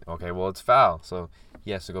good hit? Okay, well, it's foul, so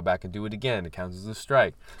he has to go back and do it again. It counts as a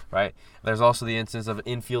strike, right? There's also the instance of an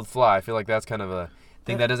infield fly. I feel like that's kind of a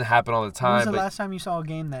thing that doesn't happen all the When time. was the but last time you saw a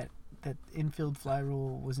game that infield fly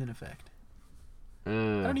rule was in effect? I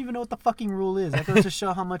don't even know what the fucking rule is. That goes to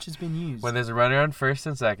show how much it's been used. When there's a runner on first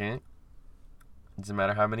and second, it doesn't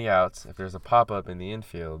matter how many outs. If there's a pop-up in the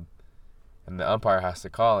infield and the umpire has to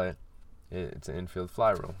call it, it's an infield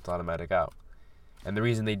fly rule. It's automatic out. And the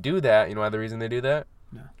reason they do that, you know why the reason they do that?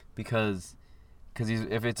 No. Because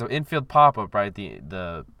if it's an infield pop-up, right,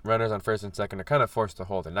 the runners on first and second are kind of forced to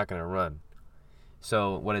hold. They're not going to run.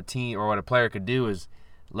 So what a team or what a player could do is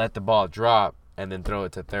let the ball drop and then throw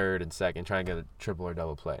it to third and second, try and get a triple or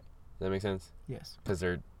double play. Does that make sense? Yes. Because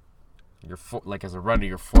like as a runner,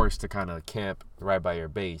 you're forced to kind of camp right by your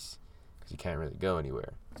base because you can't really go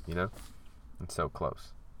anywhere, you know? It's so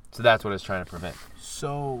close. So that's what it's trying to prevent.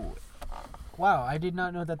 So, wow, I did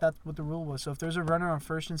not know that that's what the rule was. So if there's a runner on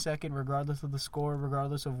first and second, regardless of the score,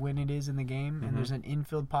 regardless of when it is in the game, and there's an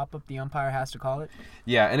infield pop-up, the umpire has to call it?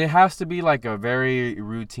 Yeah, and it has to be like a very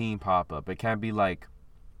routine pop-up. It can't be like...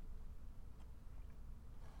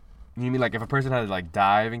 You mean like if a person had to like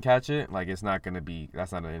dive and catch it, like it's not going to be...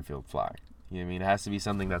 That's not an infield fly. You know what I mean? It has to be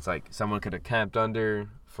something that's like someone could have camped under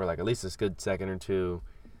for like at least a good second or two.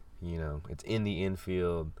 You know, it's in the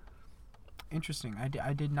infield. Interesting.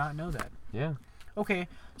 I did not know that. Yeah. Okay,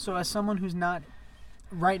 so as someone who's not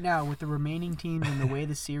right now with the remaining teams and the way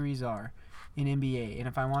the series are in NBA, and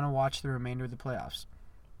if I want to watch the remainder of the playoffs,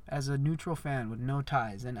 as a neutral fan with no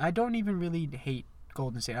ties, and I don't even really hate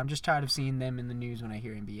Golden State. I'm just tired of seeing them in the news when I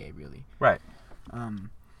hear NBA, really. Right.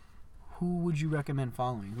 Who would you recommend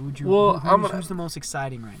following? Who would you? Well, who's the most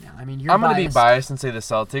exciting right now? I mean, you're I'm going to be biased. biased and say the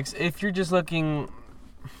Celtics. If you're just looking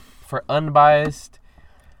for unbiased,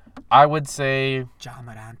 I would say... Ja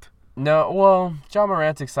Morant. No, well, Ja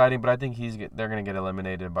Morant's exciting, but I think they're going to get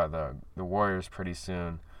eliminated by the Warriors pretty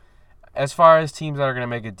soon. As far as teams that are going to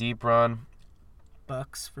make a deep run,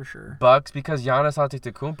 Bucks for sure. Bucks, because Giannis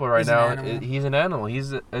Antetokounmpo right He's an now, animal. he's an animal.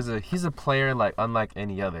 He's a player like unlike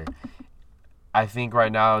any other. I think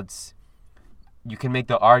right now you can make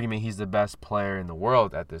the argument he's the best player in the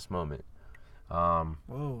world at this moment. Whoa,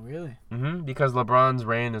 really? Because LeBron's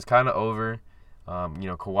reign is kind of over.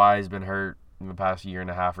 Kawhi's been hurt in the past year and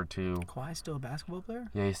a half or two. Kawhi's still a basketball player?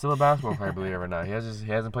 Yeah, he's still a basketball player, believe it or not. He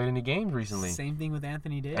hasn't played any games recently. Same thing with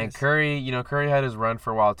Anthony Davis. And Curry, Curry had his run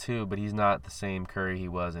for a while too, but he's not the same Curry he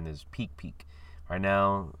was in his peak, right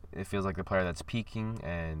now, it feels like the player that's peaking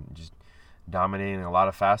and just dominating a lot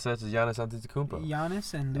of facets is Giannis Antetokounmpo.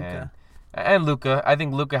 Giannis and Luka. And Luka. I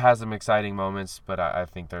think Luka has some exciting moments, but I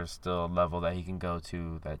think there's still a level that he can go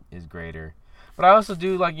to that is greater. But I also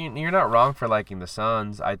do like, you're not wrong for liking the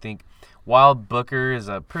Suns. I think while Booker is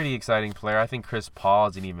a pretty exciting player, I think Chris Paul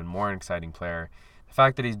is an even more exciting player. The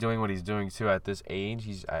fact that he's doing what he's doing too at this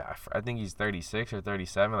age, I think he's 36 or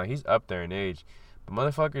 37. Like, he's up there in age, but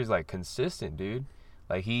motherfucker's like consistent, dude.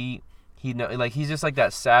 Like he's just like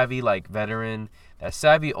that savvy like veteran, that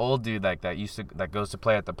savvy old dude like that goes to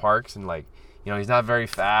play at the parks, and like, he's not very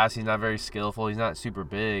fast, he's not very skillful, he's not super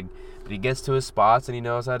big, but he gets to his spots and he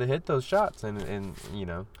knows how to hit those shots, and he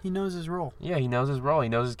knows his role. Yeah, he knows his role, he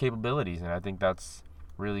knows his capabilities, and I think that's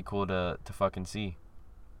really cool to fucking see.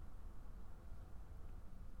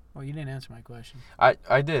 Well, you didn't answer my question.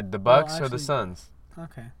 I did. The Bucks or the Suns?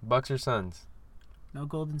 Okay. Bucks or Suns? No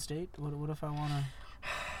Golden State? What if I want to...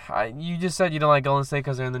 You just said you don't like Golden State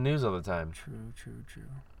because they're in the news all the time. True.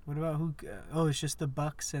 What about who? It's just the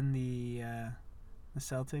Bucks and the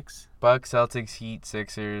Celtics. Bucks, Celtics, Heat,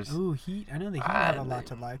 Sixers. Ooh, Heat. I know the Heat have a lot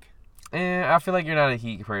to like. I feel like you're not a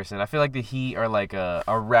Heat person. I feel like the Heat are like a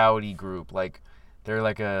rowdy group. Like, they're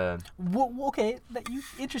like a... Well, okay,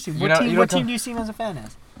 interesting. What team do you see him as a fan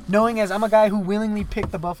as? Knowing as I'm a guy who willingly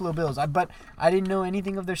picked the Buffalo Bills, but I didn't know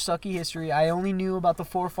anything of their sucky history. I only knew about the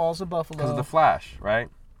Four Falls of Buffalo. Because of the Flash, right?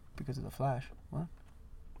 Because of the Flash. What?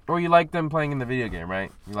 Or you like them playing in the video game,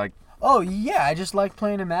 right? You like... Oh, yeah, I just like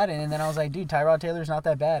playing in Madden, and then I was like, dude, Tyrod Taylor's not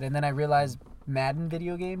that bad. And then I realized Madden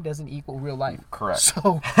video game doesn't equal real life. Correct.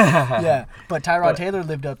 So, yeah. But Tyrod Taylor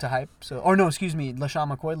lived up to hype.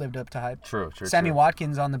 LaShawn McCoy lived up to hype. True. Sammy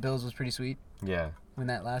Watkins on the Bills was pretty sweet. Yeah. When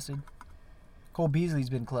that lasted. Cole Beasley's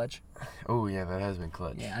been clutch. Oh, yeah, that has been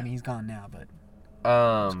clutch. Yeah, I mean, he's gone now, but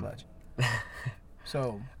it's clutch.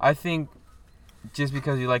 So, I think just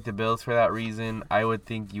because you like the Bills for that reason, I would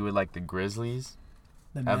think you would like the Grizzlies.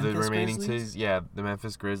 The Memphis Grizzlies? Yeah, the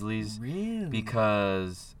Memphis Grizzlies. Really?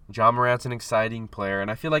 Because Ja Morant's an exciting player, and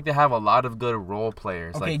I feel like they have a lot of good role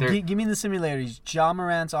players. Okay, like give me the similarities. Ja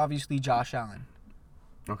Morant's obviously Josh Allen.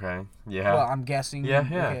 Okay, yeah. Well, I'm guessing.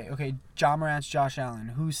 Yeah. Okay. Ja Morant's Josh Allen.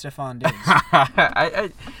 Who's Stephon Diggs?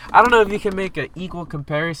 I don't know if you can make an equal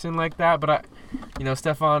comparison like that, but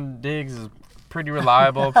Stephon Diggs is pretty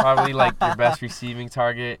reliable. Probably like your best receiving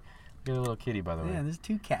target. Get a little kitty, by the way. Yeah, there's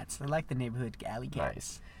two cats. I like the neighborhood alley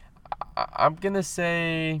cats. Nice. I'm gonna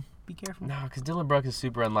say... Be careful. No, because Dylan Brooks is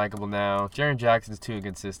super unlikable now. Jaren Jackson's too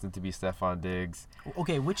inconsistent to be Stephon Diggs.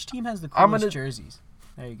 Okay, which team has the coolest jerseys?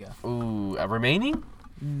 There you go. Ooh, remaining?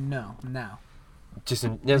 No, now. That's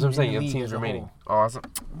what I'm saying. The team's as a remaining. whole. Awesome.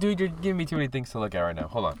 Dude, you're giving me too many things to look at right now.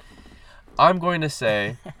 Hold on. I'm going to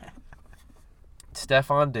say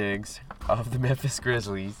Stephon Diggs of the Memphis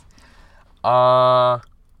Grizzlies. Fuck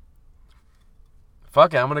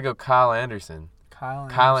it, I'm going to go Kyle Anderson.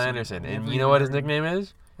 Kyle Anderson. And you know what his nickname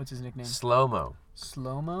is? What's his nickname? Slow-mo.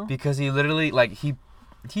 Slow-mo? Because he literally, like, he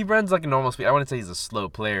runs like a normal speed. I wouldn't say he's a slow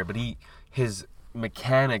player, but his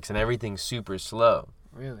mechanics and everything's super slow.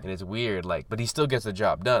 Really? And it's weird, like, but he still gets the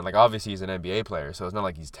job done. Like, obviously he's an NBA player, so it's not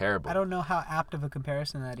like he's terrible. I don't know how apt of a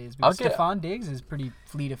comparison that is, because Stephon Diggs is pretty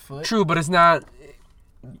fleet of foot. True, but it's not...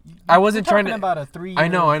 I wasn't trying to... about a 3 I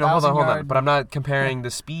know. Hold on. But I'm not comparing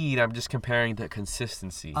the speed. I'm just comparing the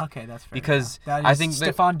consistency. Okay, that's fair. Because I think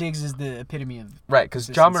Stephon Diggs is the epitome of... Right, because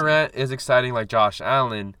Ja Morant is exciting like Josh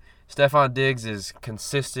Allen. Stephon Diggs is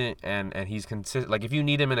consistent, and he's consistent. Like, if you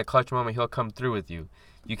need him in a clutch moment, he'll come through with you.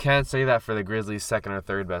 You can't say that for the Grizzlies' second or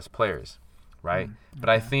third best players, right? Okay. But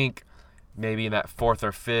I think maybe in that fourth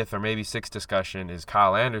or fifth or maybe sixth discussion is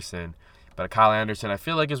Kyle Anderson. But Kyle Anderson, I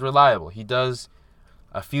feel like, is reliable. He does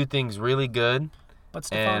a few things really good. But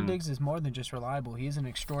Stephon Diggs is more than just reliable. He is an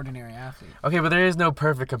extraordinary athlete. Okay, but there is no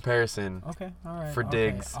perfect comparison for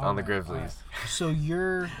Diggs on the Grizzlies. Right. So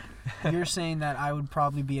you're saying that I would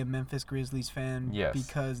probably be a Memphis Grizzlies fan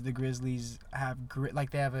because the Grizzlies have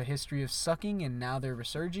they have a history of sucking and now they're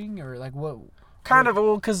resurging, or like what? Kind of,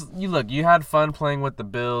 well, because you had fun playing with the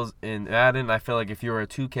Bills in Madden. I feel like if you were a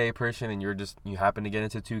 2K person and you happen to get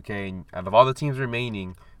into 2K, and out of all the teams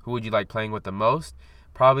remaining, who would you like playing with the most?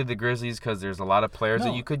 Probably the Grizzlies, because there's a lot of players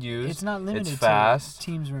that you could use. It's not limited it's fast. to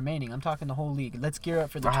teams remaining. I'm talking the whole league. Let's gear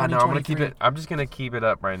up for the 2023. I'm just gonna keep it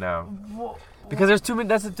up right now. Because there's too many.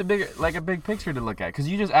 That's a big picture to look at. Because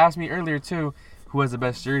you just asked me earlier too, who has the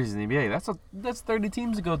best jerseys in the NBA? That's 30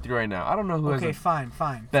 teams to go through right now. I don't know who has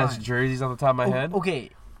the best jerseys on the top of my head. Okay.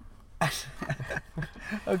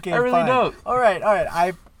 Okay. I really don't. All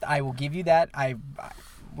right. I will give you that.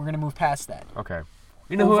 We're gonna move past that. Okay.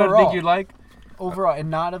 You know who I think you'd like? overall, and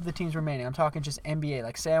not of the teams remaining. I'm talking just NBA.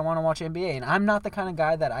 Like, say I want to watch NBA, and I'm not the kind of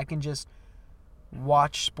guy that I can just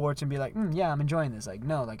watch sports and be like, yeah, I'm enjoying this. Like,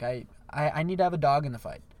 no, like I need to have a dog in the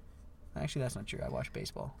fight. Actually, that's not true. I watch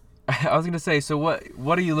baseball. I was gonna say, so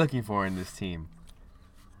what are you looking for in this team?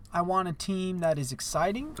 I want a team that is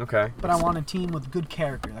exciting. Okay. But I want a team with good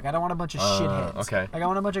character. Like, I don't want a bunch of shitheads. Okay. Like, I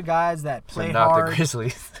want a bunch of guys that play so not hard. the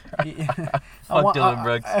Grizzlies. Fuck Dylan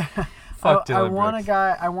Brooks.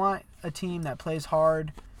 I want a team that plays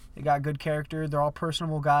hard. They got good character. They're all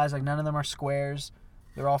personable guys. Like, none of them are squares.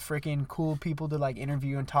 They're all freaking cool people to, like,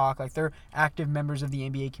 interview and talk. Like, they're active members of the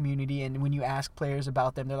NBA community. And when you ask players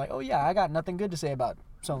about them, they're like, oh, yeah, I got nothing good to say about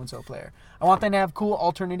so-and-so player. I want them to have cool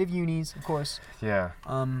alternative unis, of course. Yeah.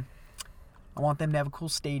 I want them to have a cool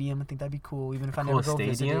stadium. I think that'd be cool, even if I never go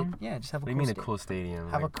visit it. Yeah, just have a cool stadium. What do you mean a cool stadium?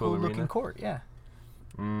 Have like a cool-looking court, yeah.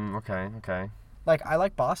 Okay. Like, I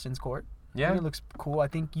like Boston's court. Yeah. I think it looks cool. I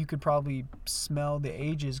think you could probably smell the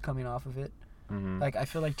ages coming off of it. Mm-hmm. Like, I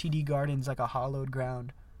feel like TD Garden's like a hollowed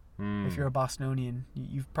ground. If you're a Bostonian,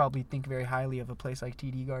 you probably think very highly of a place like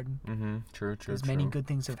TD Garden. Mm-hmm. True. Because many good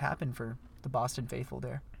things have happened for the Boston faithful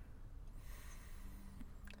there.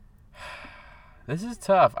 This is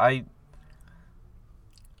tough.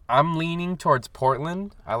 I'm leaning towards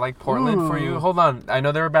Portland. I like Portland for you. Hold on. I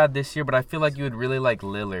know they were bad this year, but I feel like you would really like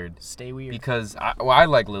Lillard. Stay weird. Because I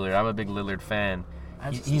like Lillard. I'm a big Lillard fan.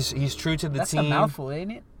 He's true to the team. That's a mouthful,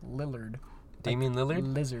 ain't it? Lillard. Damian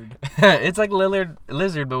Lillard? Lizard. It's like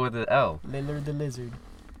lizard, but with an L. Lillard the lizard.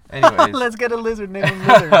 Anyways. Let's get a lizard named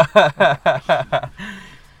Lillard.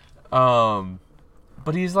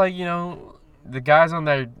 But he's like, the guys on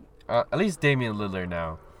there, at least Damian Lillard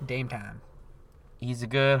now. Dame time. He's a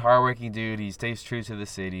good, hardworking dude. He stays true to the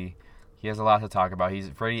city. He has a lot to talk about.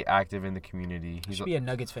 He's pretty active in the community. He should be a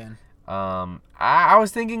Nuggets fan. I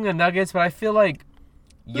was thinking the Nuggets, but I feel like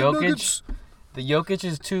Jokic... The Jokic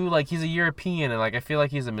is too, like, he's a European, and, like, I feel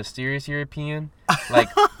like he's a mysterious European. Like,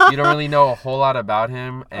 you don't really know a whole lot about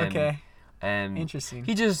him. And, okay. And interesting.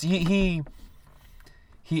 He just, he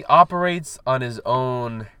operates on his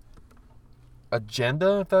own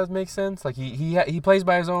agenda, if that makes sense. Like, he plays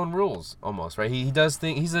by his own rules, almost, right? He does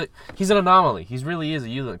things, he's an anomaly. He really is a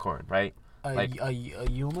unicorn, right? A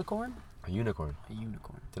unicorn? A unicorn. A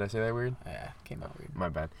unicorn. Did I say that weird? Yeah, came out weird. My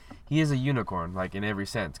bad. He is a unicorn, like, in every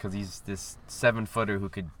sense, because he's this 7-footer who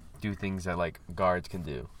could do things that, like, guards can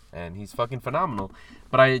do. And he's fucking phenomenal.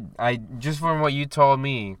 But I just from what you told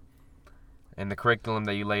me and the curriculum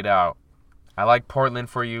that you laid out, I like Portland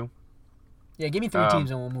for you. Yeah, give me 3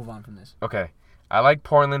 teams and we'll move on from this. Okay. I like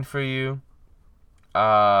Portland for you.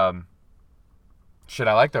 Shit,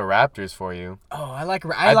 I like the Raptors for you. Oh, I like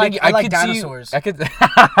dinosaurs.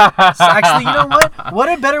 Actually, you know what? What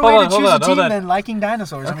a better way to choose a team than liking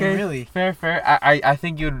dinosaurs. Okay, I mean, really. Fair. I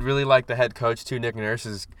think you'd really like the head coach, too. Nick Nurse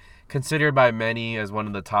is considered by many as one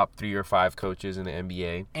of the top 3 or 5 coaches in the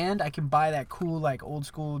NBA. And I can buy that cool, like, old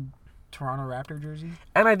school Toronto Raptor jersey.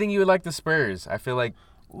 And I think you would like the Spurs. I feel like...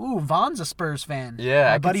 Ooh, Von's a Spurs fan.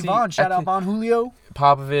 Yeah, my buddy Von. Shout out Von Julio.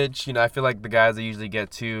 Popovich, I feel like the guys I usually get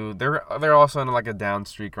to, they're also on like a down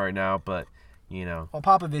streak right now, but Well,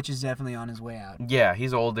 Popovich is definitely on his way out. Yeah,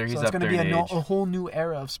 he's older. He's up there in age. So it's going to be a whole new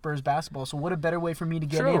era of Spurs basketball. So what a better way for me to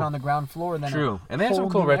get in on the ground floor than And they have some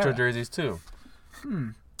cool retro jerseys too.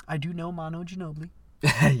 I do know Manu Ginobili.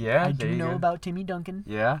 Yeah. I do know about Timmy Duncan.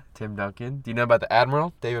 Yeah, Tim Duncan. Do you know about the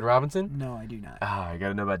Admiral, David Robinson? No, I do not. I got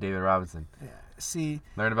to know about David Robinson. Yeah. See,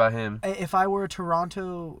 learn about him. If I were a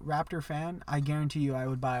Toronto Raptor fan, I guarantee you I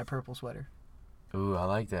would buy a purple sweater. Ooh, I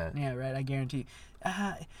like that. Yeah, right. I guarantee.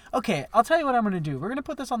 Okay, I'll tell you what I'm gonna do. We're gonna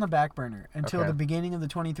put this on the back burner until the beginning of the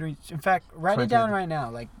 23. In fact, write it down right now.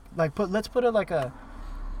 Let's put it like a.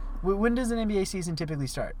 When does an NBA season typically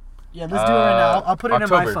start? Yeah, let's do it right now. I'll put it in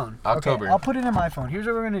my phone. October. Okay, I'll put it in my phone. Here's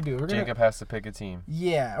what we're gonna do. Jacob has to pick a team.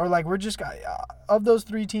 Yeah, or like we're just of those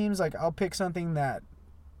 3 teams. Like I'll pick something that,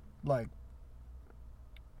 like.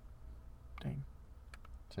 Dang.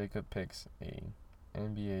 Jacob picks a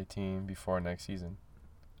NBA team before next season.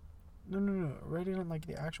 No. Write it on like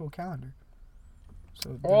the actual calendar.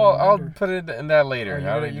 So I'll put it in that later.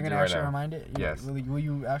 You're gonna actually remind it? Yes. Will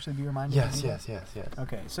you actually be reminded? Yes.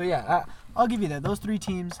 Okay, so yeah, I'll give you that. Those 3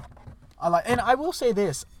 teams, I like, and I will say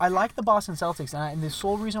this: I like the Boston Celtics, and the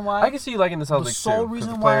sole reason why I can see you liking the Celtics too. Because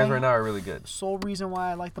the players right now are really good. Sole reason why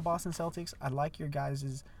I like the Boston Celtics, I like your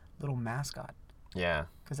guys' little mascot. Yeah.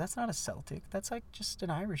 Because that's not a Celtic. That's like just an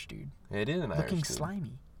Irish dude. It is an Irish dude. Looking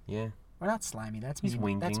slimy. Yeah. Or not slimy. That's He's mean.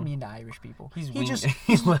 winking. That's mean to Irish people. He's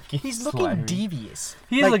He's looking looking devious.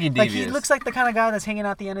 He's looking devious. Like he looks like the kind of guy that's hanging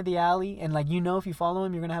out the end of the alley, and like if you follow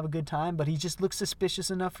him, you're gonna have a good time. But he just looks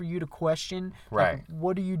suspicious enough for you to question. Right. Like,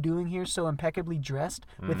 what are you doing here, so impeccably dressed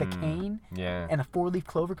with a cane and a 4-leaf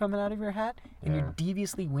clover coming out of your hat, and you're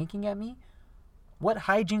deviously winking at me? What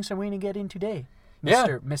hijinks are we gonna get in today,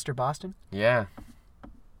 Mr. Boston? Yeah.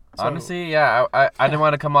 So, honestly, yeah, I didn't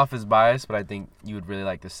want to come off as biased, but I think you would really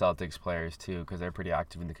like the Celtics players too, because they're pretty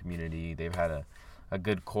active in the community. They've had a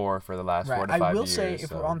good core for the last 4 to 5 years. I will say,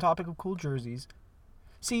 if we're on topic of cool jerseys,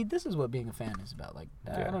 see, this is what being a fan is about. Like,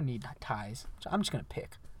 I don't need ties. So I'm just gonna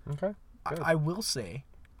pick. Okay. I will say,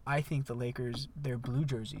 I think the Lakers, their blue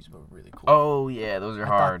jerseys were really cool. Oh yeah, those are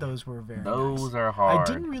hard. I thought those were very nice. Those are hard. I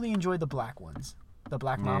didn't really enjoy the black ones. The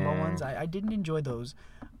Black Mamba ones. I didn't enjoy those.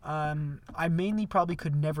 I mainly probably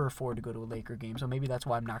could never afford to go to a Laker game, so maybe that's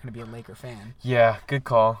why I'm not going to be a Laker fan. Yeah, good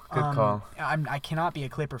call. Good call. I cannot be a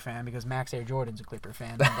Clipper fan because Max Air Jordan's a Clipper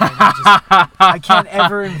fan. I can't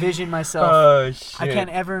ever envision myself. Oh shit! I can't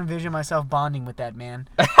ever envision myself bonding with that man.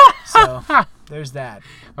 So there's that.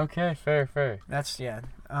 Okay, fair. That's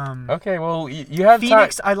okay, well you have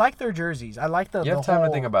Phoenix. time. I like their jerseys. I like the. You have time to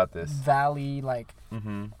think about this. Valley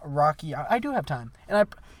rocky. I do have time, and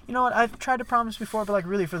you know what? I've tried to promise before, but like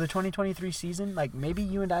really for the 2023 season, like maybe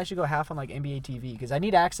you and I should go half on like NBA TV because I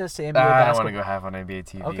need access to NBA basketball. I don't want to go half on NBA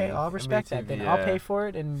TV. Okay, I'll respect that. Then I'll pay for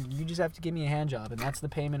it, and you just have to give me a hand job, and that's the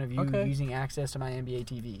payment of you using access to my NBA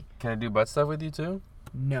TV. Can I do butt stuff with you too?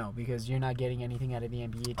 No, because you're not getting anything out of the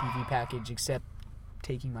NBA TV package except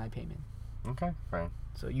taking my payment. Okay, fine.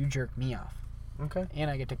 So you jerk me off. Okay. And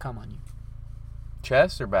I get to come on you.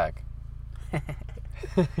 Chest or back?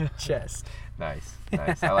 Chest. Nice.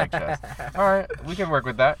 I like chest. All right, we can work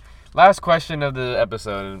with that. Last question of the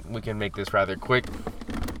episode, and we can make this rather quick.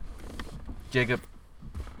 Jacob,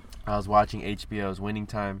 I was watching HBO's Winning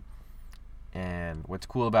Time, and what's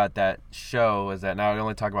cool about that show is that now they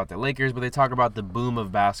only talk about the Lakers, but they talk about the boom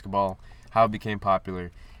of basketball, how it became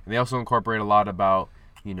popular, and they also incorporate a lot about,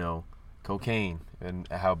 cocaine and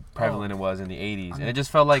how prevalent it was in the 80s. And it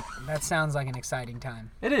just felt like... That sounds like an exciting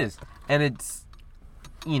time. It is. And it's,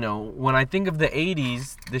 when I think of the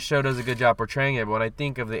 80s, this show does a good job portraying it, but when I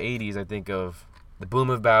think of the 80s, I think of the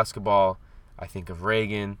boom of basketball, I think of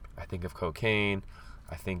Reagan, I think of cocaine,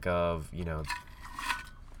 I think of,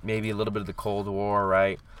 maybe a little bit of the Cold War,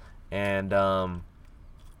 right? And, that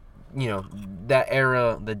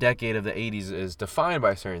era, the decade of the 80s is defined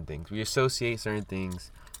by certain things. We associate certain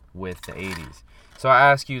things with the 80s. So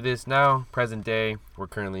I ask you this now, present day, we're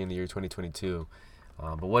currently in the year 2022,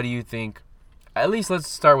 but what do you think, at least let's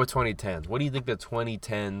start with 2010s. What do you think the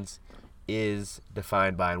 2010s is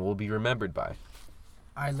defined by and will be remembered by?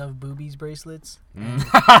 I Love Boobies bracelets and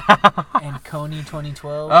Coney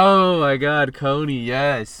 2012. Oh my God, Coney,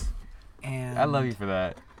 yes. And I love you for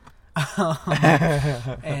that.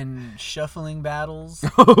 And shuffling battles.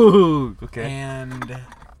 Oh, okay. And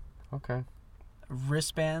okay.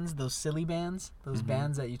 Wristbands, those silly bands, those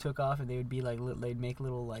bands that you took off and they would be like, they'd make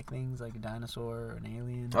little like things like a dinosaur or an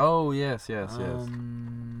alien. Oh yes.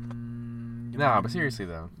 Nah, but seriously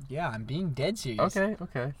though. Yeah, I'm being dead serious. Okay.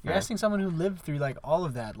 You're asking someone who lived through like all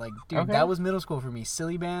of that. Like, dude, that was middle school for me.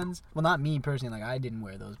 Silly bands. Well, not me personally. Like, I didn't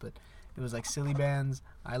wear those, but it was like silly bands.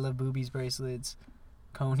 I Love Boobies bracelets.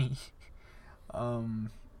 Coney.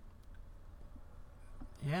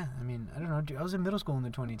 Yeah, I mean, I don't know. Dude, I was in middle school in the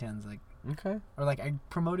 2010s. Like. Okay. Or like I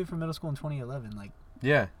promoted from middle school in 2011. Like.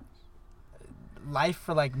 Yeah. Life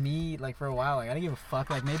for like me, like for a while, like I didn't give a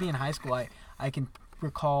fuck. Like maybe in high school, I can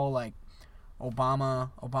recall like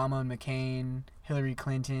Obama and McCain, Hillary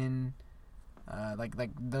Clinton, like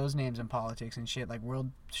those names in politics and shit, like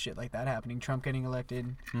world shit like that happening. Trump getting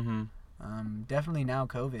elected. Definitely now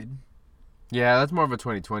COVID. Yeah, that's more of a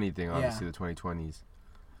 2020 thing. Obviously, the 2020s.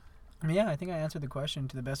 I mean, yeah, I think I answered the question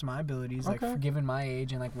to the best of my abilities, like given my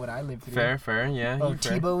age and like what I lived through. Fair, yeah. Oh,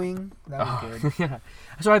 Tebowing, that was good. Yeah.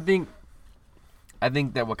 So I think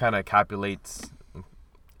that what kind of encapsulates.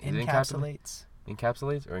 Encapsulates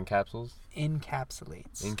or encapsulates?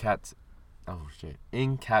 Encapsulates.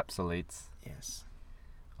 Encapsulates. Yes.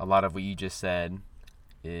 A lot of what you just said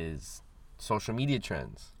is social media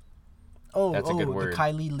trends. That's a good word. The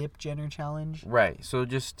Kylie Lip Jenner challenge. Right. So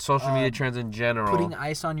just social media trends in general. Putting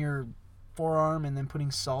ice on your forearm and then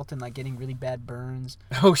putting salt and like getting really bad burns.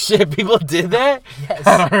 Oh shit! People did that? Yes.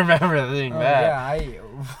 I don't remember doing that. Yeah,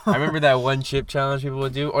 I remember that one chip challenge people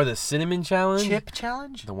would do, or the cinnamon challenge. Chip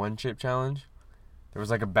challenge? The one chip challenge. There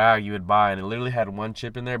was like a bag you would buy, and it literally had one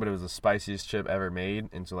chip in there, but it was the spiciest chip ever made,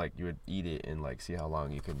 and so like you would eat it and like see how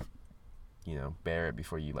long you could, bear it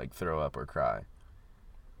before you like throw up or cry.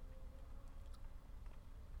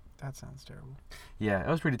 That sounds terrible. Yeah, it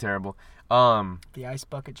was pretty terrible. The ice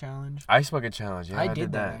bucket challenge. Ice bucket challenge. Yeah, I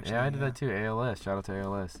did that, actually, yeah, I did that too. ALS. Shout out to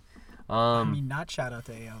ALS. I mean, not shout out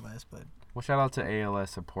to ALS, but well, shout out to ALS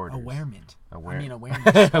supporters. awareness.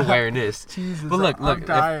 Awareness. Awareness. Jesus, but look. I'm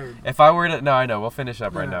tired. If I were to, no, I know. We'll finish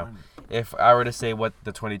up right No, now. If I were to say what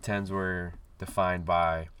the 2010s were defined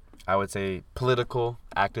by, I would say political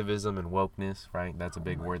activism and wokeness. Right, that's a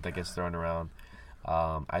big word that gets thrown around.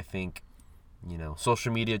 I think,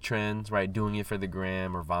 social media trends. Right, doing it for the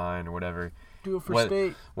gram or Vine or whatever. Do it for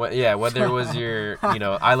state. Whether it was your,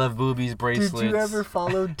 I love boobies bracelets. Did you ever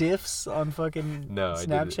follow diffs on fucking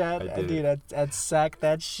Snapchat? I did. Dude, at SAC,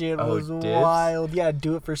 that shit was diffs? wild. Yeah,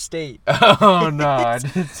 do it for state. Oh, no. I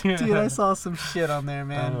didn't do Dude, I saw some shit on there,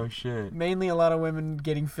 man. Oh, shit. Mainly a lot of women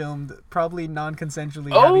getting filmed, probably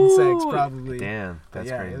non-consensually having sex, probably. Damn, that's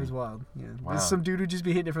crazy. Yeah, it was wild. Yeah. Wow. There's some dude who just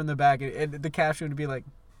be hitting it from the back, and the caption would be like,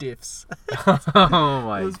 diffs. Oh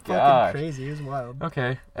my god. It was fucking crazy. It was wild.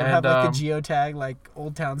 Okay. And have like the geotag like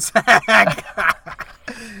Old Town Sac.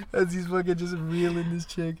 As he's fucking just reeling this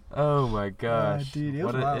chick. Oh my gosh. Dude, it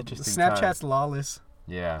was what wild. Interesting Snapchat's time. lawless.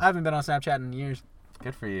 Yeah. I haven't been on Snapchat in years.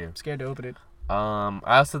 Good for you. I'm scared to open it. I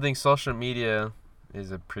also think social media is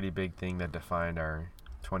a pretty big thing that defined our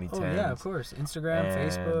 2010s. Oh yeah, of course. Instagram,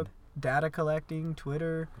 Facebook, data collecting,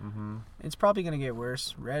 Twitter. Mm-hmm. It's probably gonna get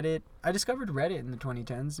worse. Reddit. I discovered Reddit in the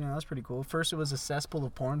 2010s. That's pretty cool. First, it was a cesspool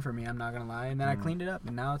of porn for me. I'm not gonna lie, and then I cleaned it up,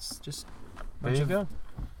 and now it's just a bunch of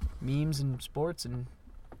memes and sports and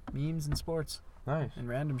Nice. and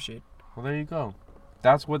random shit. Well, there you go.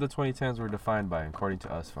 That's what the 2010s were defined by, according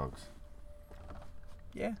to us, folks.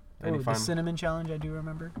 Yeah. Any The final- cinnamon challenge, I do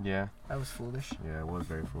remember. Yeah. That was foolish. Yeah, it was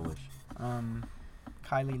very foolish.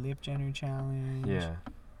 Kylie Lip Jenner challenge. Yeah.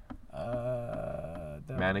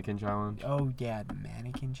 The Mannequin challenge. Oh yeah, the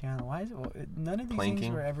mannequin challenge. Why is it? None of these things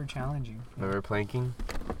Planking. were ever challenging. Remember planking?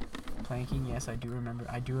 Planking, yes, I do remember.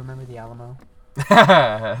 I do remember the Alamo.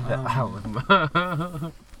 The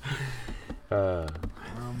Alamo.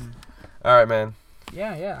 All right, man.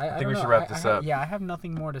 Yeah. I think don't we know. should wrap this up. Yeah, I have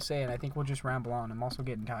nothing more to say, and I think we'll just ramble on. I'm also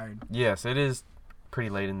getting tired. Yes, it is pretty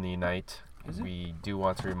late in the night. Is it? We do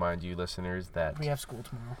want to remind you, listeners, that We have school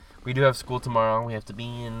tomorrow. we do have school tomorrow. We have to be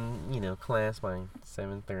in, class by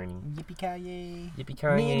 7:30. Yippee-ki-yay.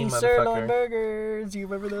 Yippee-ki-yay, Mini sirloin motherfucker. burgers. Do you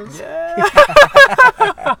remember those? Yeah.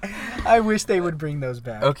 I wish they would bring those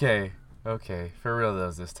back. Okay. For real though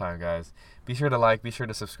this time, guys. Be sure to like, be sure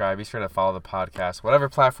to subscribe, be sure to follow the podcast, whatever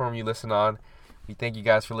platform you listen on. We thank you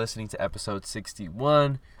guys for listening to episode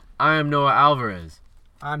 61. I am Noah Alvarez.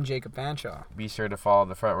 I'm Jacob Fanshaw. Be sure to follow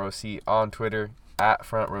the Front Row Seat on Twitter at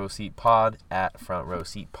Front Row Seat Pod, at Front Row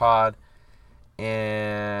Seat Pod.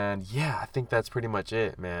 And yeah, I think that's pretty much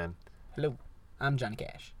it, man. Hello, I'm Johnny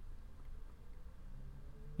Cash.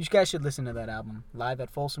 You guys should listen to that album, Live at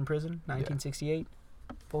Folsom Prison, 1968,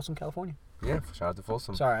 Folsom, California. Yeah, shout out to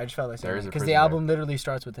Folsom. Sorry, I just felt like There saying is that a because prison the album literally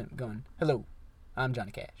starts with him going, "Hello, I'm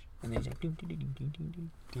Johnny Cash," and then he's like, "Doo, doo, doo, doo,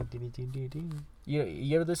 doo, doo, doo."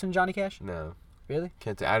 You ever listen to Johnny Cash? No. Really?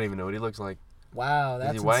 I don't even know what he looks like. Wow,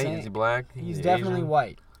 that's Is he white? insane. Is he black? He's Is he definitely Asian?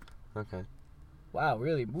 white. Okay. Wow,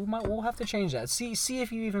 really? We'll have to change that. See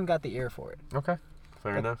if you even got the ear for it. Okay.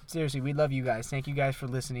 Fair enough. Seriously, we love you guys. Thank you guys for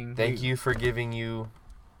listening. Thank you for giving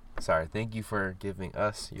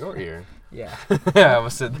us your ear. Yeah. I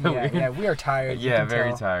almost said that weird. Yeah, we are tired. you Yeah, can very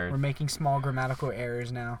tell. tired. We're making small grammatical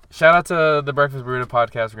errors now. Shout out to the Breakfast Burrito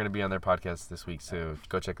podcast. We're going to be on their podcast this week, so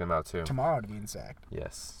go check them out too. Tomorrow to be exact.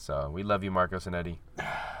 Yes. So we love you, Marcos and Eddie.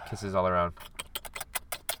 Kisses all around.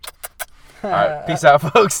 All right. Peace out,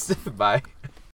 folks. Bye.